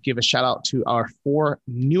want to give a shout out to our 4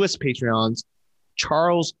 newest Patreons: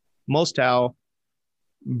 Charles Mostow,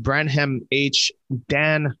 Branham H,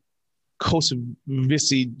 Dan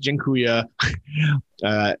Kosovisi Jinkuya,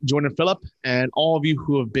 Jordan Phillip, and all of you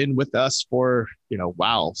who have been with us for,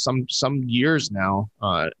 some years now.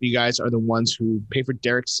 You guys are the ones who pay for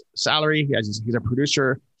Derek's salary. He's a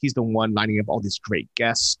producer. He's the one lining up all these great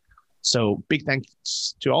guests. So big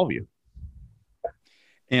thanks to all of you.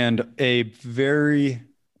 And a very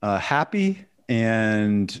happy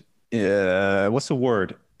and what's the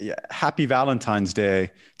word? Happy Valentine's Day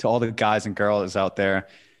to all the guys and girls out there.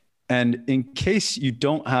 And in case you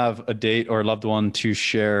don't have a date or a loved one to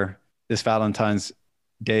share this Valentine's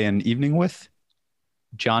Day and evening with,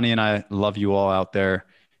 Johnny and I love you all out there,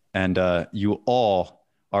 and you all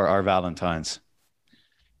are our Valentines.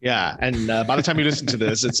 Yeah, and by the time you listen to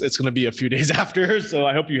this, it's going to be a few days after. So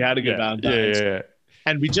I hope you had a good Valentine's. Yeah.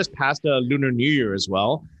 And we just passed a Lunar New Year as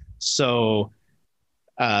well. So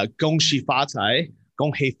Gong Shi Fa Cai,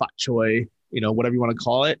 Gong Hei Fat Choi, whatever you want to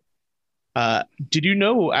call it. Did you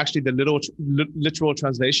know actually the literal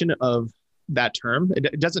translation of that term?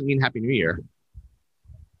 It doesn't mean Happy New Year.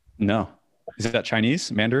 No. Is that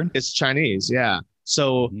Chinese, Mandarin? It's Chinese, yeah.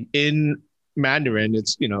 So in Mandarin,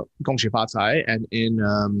 it's, Gong Shi Fa Cai, and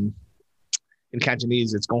in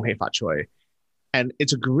Cantonese, it's Gong Hei Fat Choi. And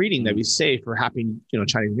it's a greeting that we say for Happy,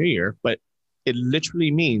 Chinese New Year, but it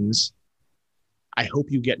literally means, I hope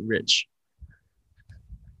you get rich.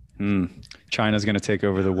 China's going to take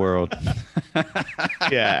over the world.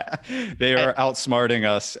 Yeah. They are outsmarting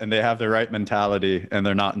us, and they have the right mentality, and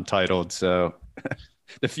they're not entitled. So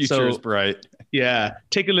the future is bright. Yeah.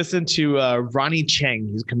 Take a listen to Ronnie Cheng.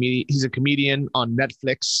 He's a comedian on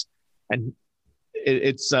Netflix, and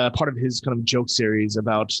it's part of his kind of joke series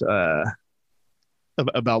about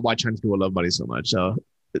why Chinese people love money so much. So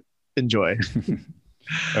enjoy.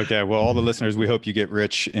 Okay. Well, all the listeners, we hope you get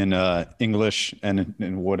rich in English and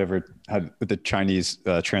in whatever the Chinese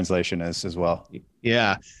translation is as well.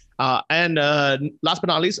 Yeah. And last but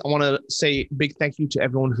not least, I want to say big thank you to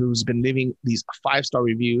everyone who's been leaving these 5-star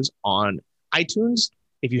reviews on iTunes.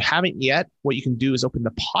 If you haven't yet, what you can do is open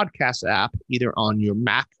the podcast app, either on your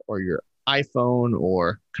Mac or your iPhone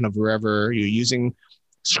or kind of wherever you're using.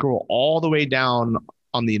 Scroll all the way down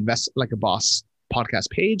on the Invest Like a Boss podcast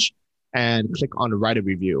page and click on write a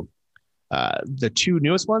review. The 2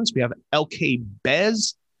 newest ones, we have LK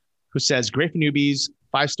Bez, who says, great for newbies,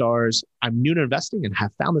 5 stars. I'm new to investing and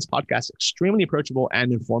have found this podcast extremely approachable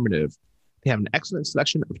and informative. They have an excellent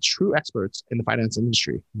selection of true experts in the finance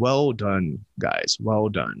industry. Well done, guys. Well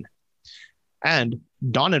done. And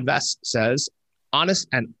Don Invest says, honest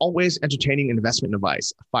and always entertaining investment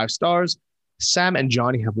advice. 5 stars. Sam and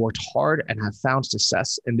Johnny have worked hard and have found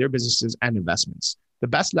success in their businesses and investments. The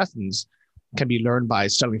best lessons can be learned by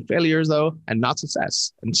studying failures, though, and not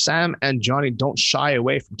success. And Sam and Johnny don't shy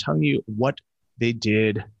away from telling you what they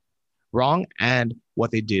did wrong and what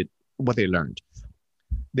they learned.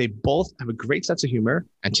 They both have a great sense of humor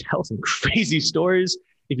and tell some crazy stories.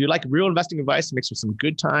 If you like real investing advice mixed with some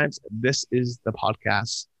good times, this is the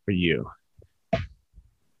podcast for you.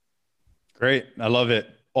 Great. I love it.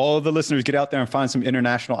 All of the listeners, get out there and find some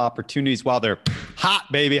international opportunities while they're hot,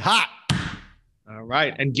 baby, hot. All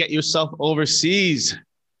right. And get yourself overseas,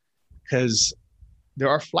 because there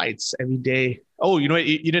are flights every day. Oh, you know what?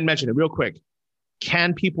 You didn't mention it real quick.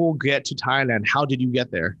 Can people get to Thailand? How did you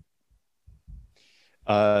get there?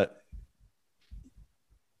 You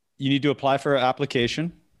need to apply for an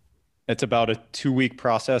application. It's about a 2-week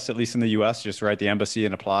process, at least in the US. Just write the embassy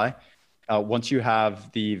and apply. Once you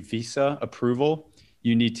have the visa approval,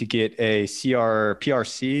 you need to get a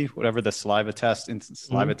PRC, whatever the saliva test, instant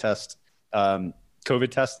saliva test,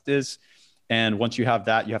 COVID test is. And once you have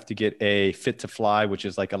that, you have to get a fit to fly, which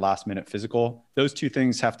is like a last minute physical. Those 2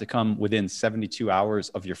 things have to come within 72 hours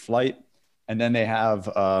of your flight. And then they have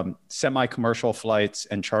semi-commercial flights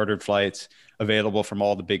and chartered flights available from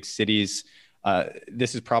all the big cities.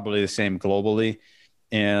 This is probably the same globally.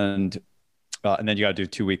 And then you got to do a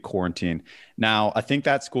 2-week quarantine. Now, I think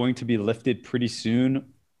that's going to be lifted pretty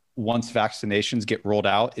soon once vaccinations get rolled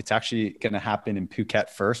out. It's actually going to happen in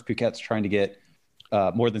Phuket first. Phuket's trying to get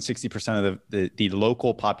more than 60% of the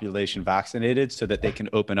local population vaccinated so that they can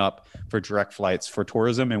open up for direct flights for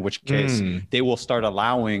tourism, in which case they will start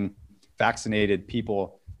allowing vaccinated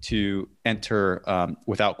people to enter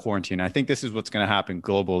without quarantine. I think this is what's going to happen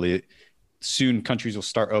globally. Soon, countries will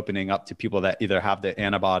start opening up to people that either have the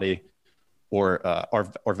antibody or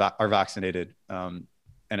are vaccinated, and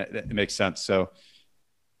it makes sense. So,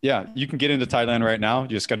 yeah, you can get into Thailand right now. You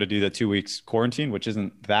just got to do the 2 weeks quarantine, which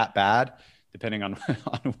isn't that bad, depending on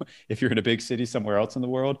if you're in a big city somewhere else in the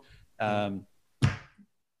world. Yeah.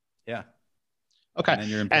 Okay. And then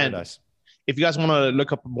you're in paradise. And if you guys want to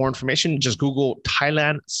look up more information, just Google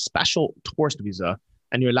Thailand special tourist visa,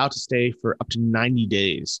 and you're allowed to stay for up to 90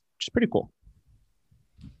 days, which is pretty cool.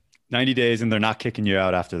 90 days, and they're not kicking you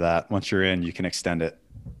out after that. Once you're in, you can extend it.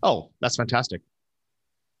 Oh, that's fantastic.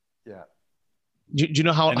 Yeah. Do you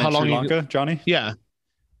know how long? Sri Lanka, Johnny? Yeah.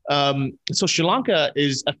 So Sri Lanka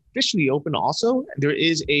is officially open also. There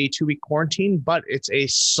is a 2-week quarantine, but it's a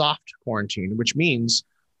soft quarantine, which means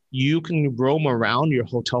you can roam around your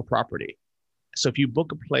hotel property. So if you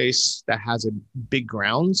book a place that has a big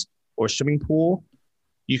grounds or swimming pool,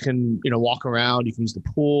 you can, walk around, you can use the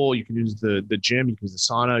pool, you can use the gym, you can use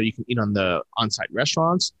the sauna, you can eat on the on-site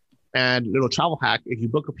restaurants. And little travel hack, if you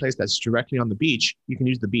book a place that's directly on the beach, you can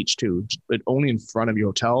use the beach too, but only in front of your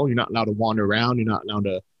hotel. You're not allowed to wander around. You're not allowed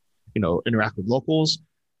to, interact with locals.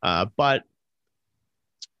 But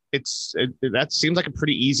that seems like a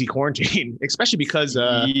pretty easy quarantine, especially because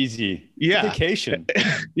easy. Yeah. Vacation.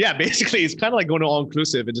 Yeah. Basically it's kind of like going to all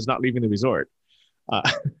inclusive and just not leaving the resort.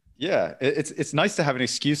 Yeah. It's nice to have an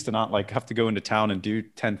excuse to not have to go into town and do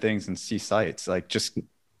 10 things and see sights. Just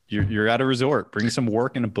you're at a resort, bring some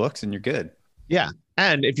work and books and you're good. Yeah.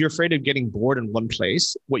 And if you're afraid of getting bored in one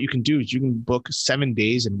place, what you can do is you can book 7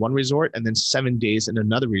 days in one resort and then 7 days in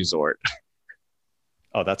another resort.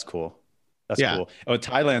 Oh, that's cool. That's Yeah. cool. Oh,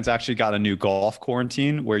 Thailand's actually got a new golf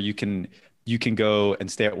quarantine where you can go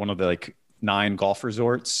and stay at one of the like 9 golf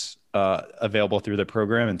resorts available through the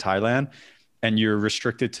program in Thailand, and you're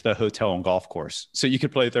restricted to the hotel and golf course. So you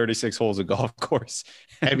could play 36 holes of golf course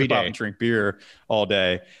Every go out day. and drink beer all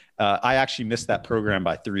day. I actually missed that program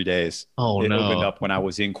by 3 days. Oh, it no. opened up when I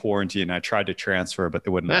was in quarantine. I tried to transfer, but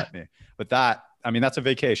they wouldn't let me. But that, I mean, that's a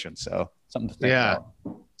vacation. So something to think Yeah.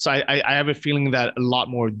 about. So I have a feeling that a lot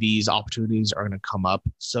more of these opportunities are going to come up.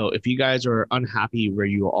 So if you guys are unhappy where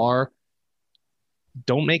you are,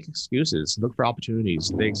 don't make excuses. Look for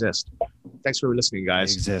opportunities. They exist. Thanks for listening, guys.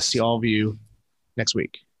 They exist. See all of you next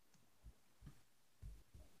week.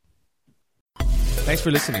 Thanks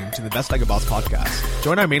for listening to the Invest Like a Boss podcast.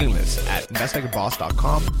 Join our mailing list at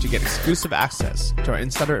investlikeaboss.com to get exclusive access to our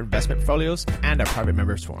insider investment folios and our private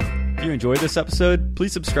members forum. If you enjoyed this episode,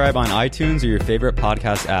 please subscribe on iTunes or your favorite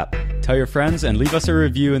podcast app. Tell your friends and leave us a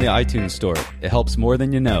review in the iTunes store. It helps more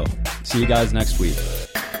than you know. See you guys next week.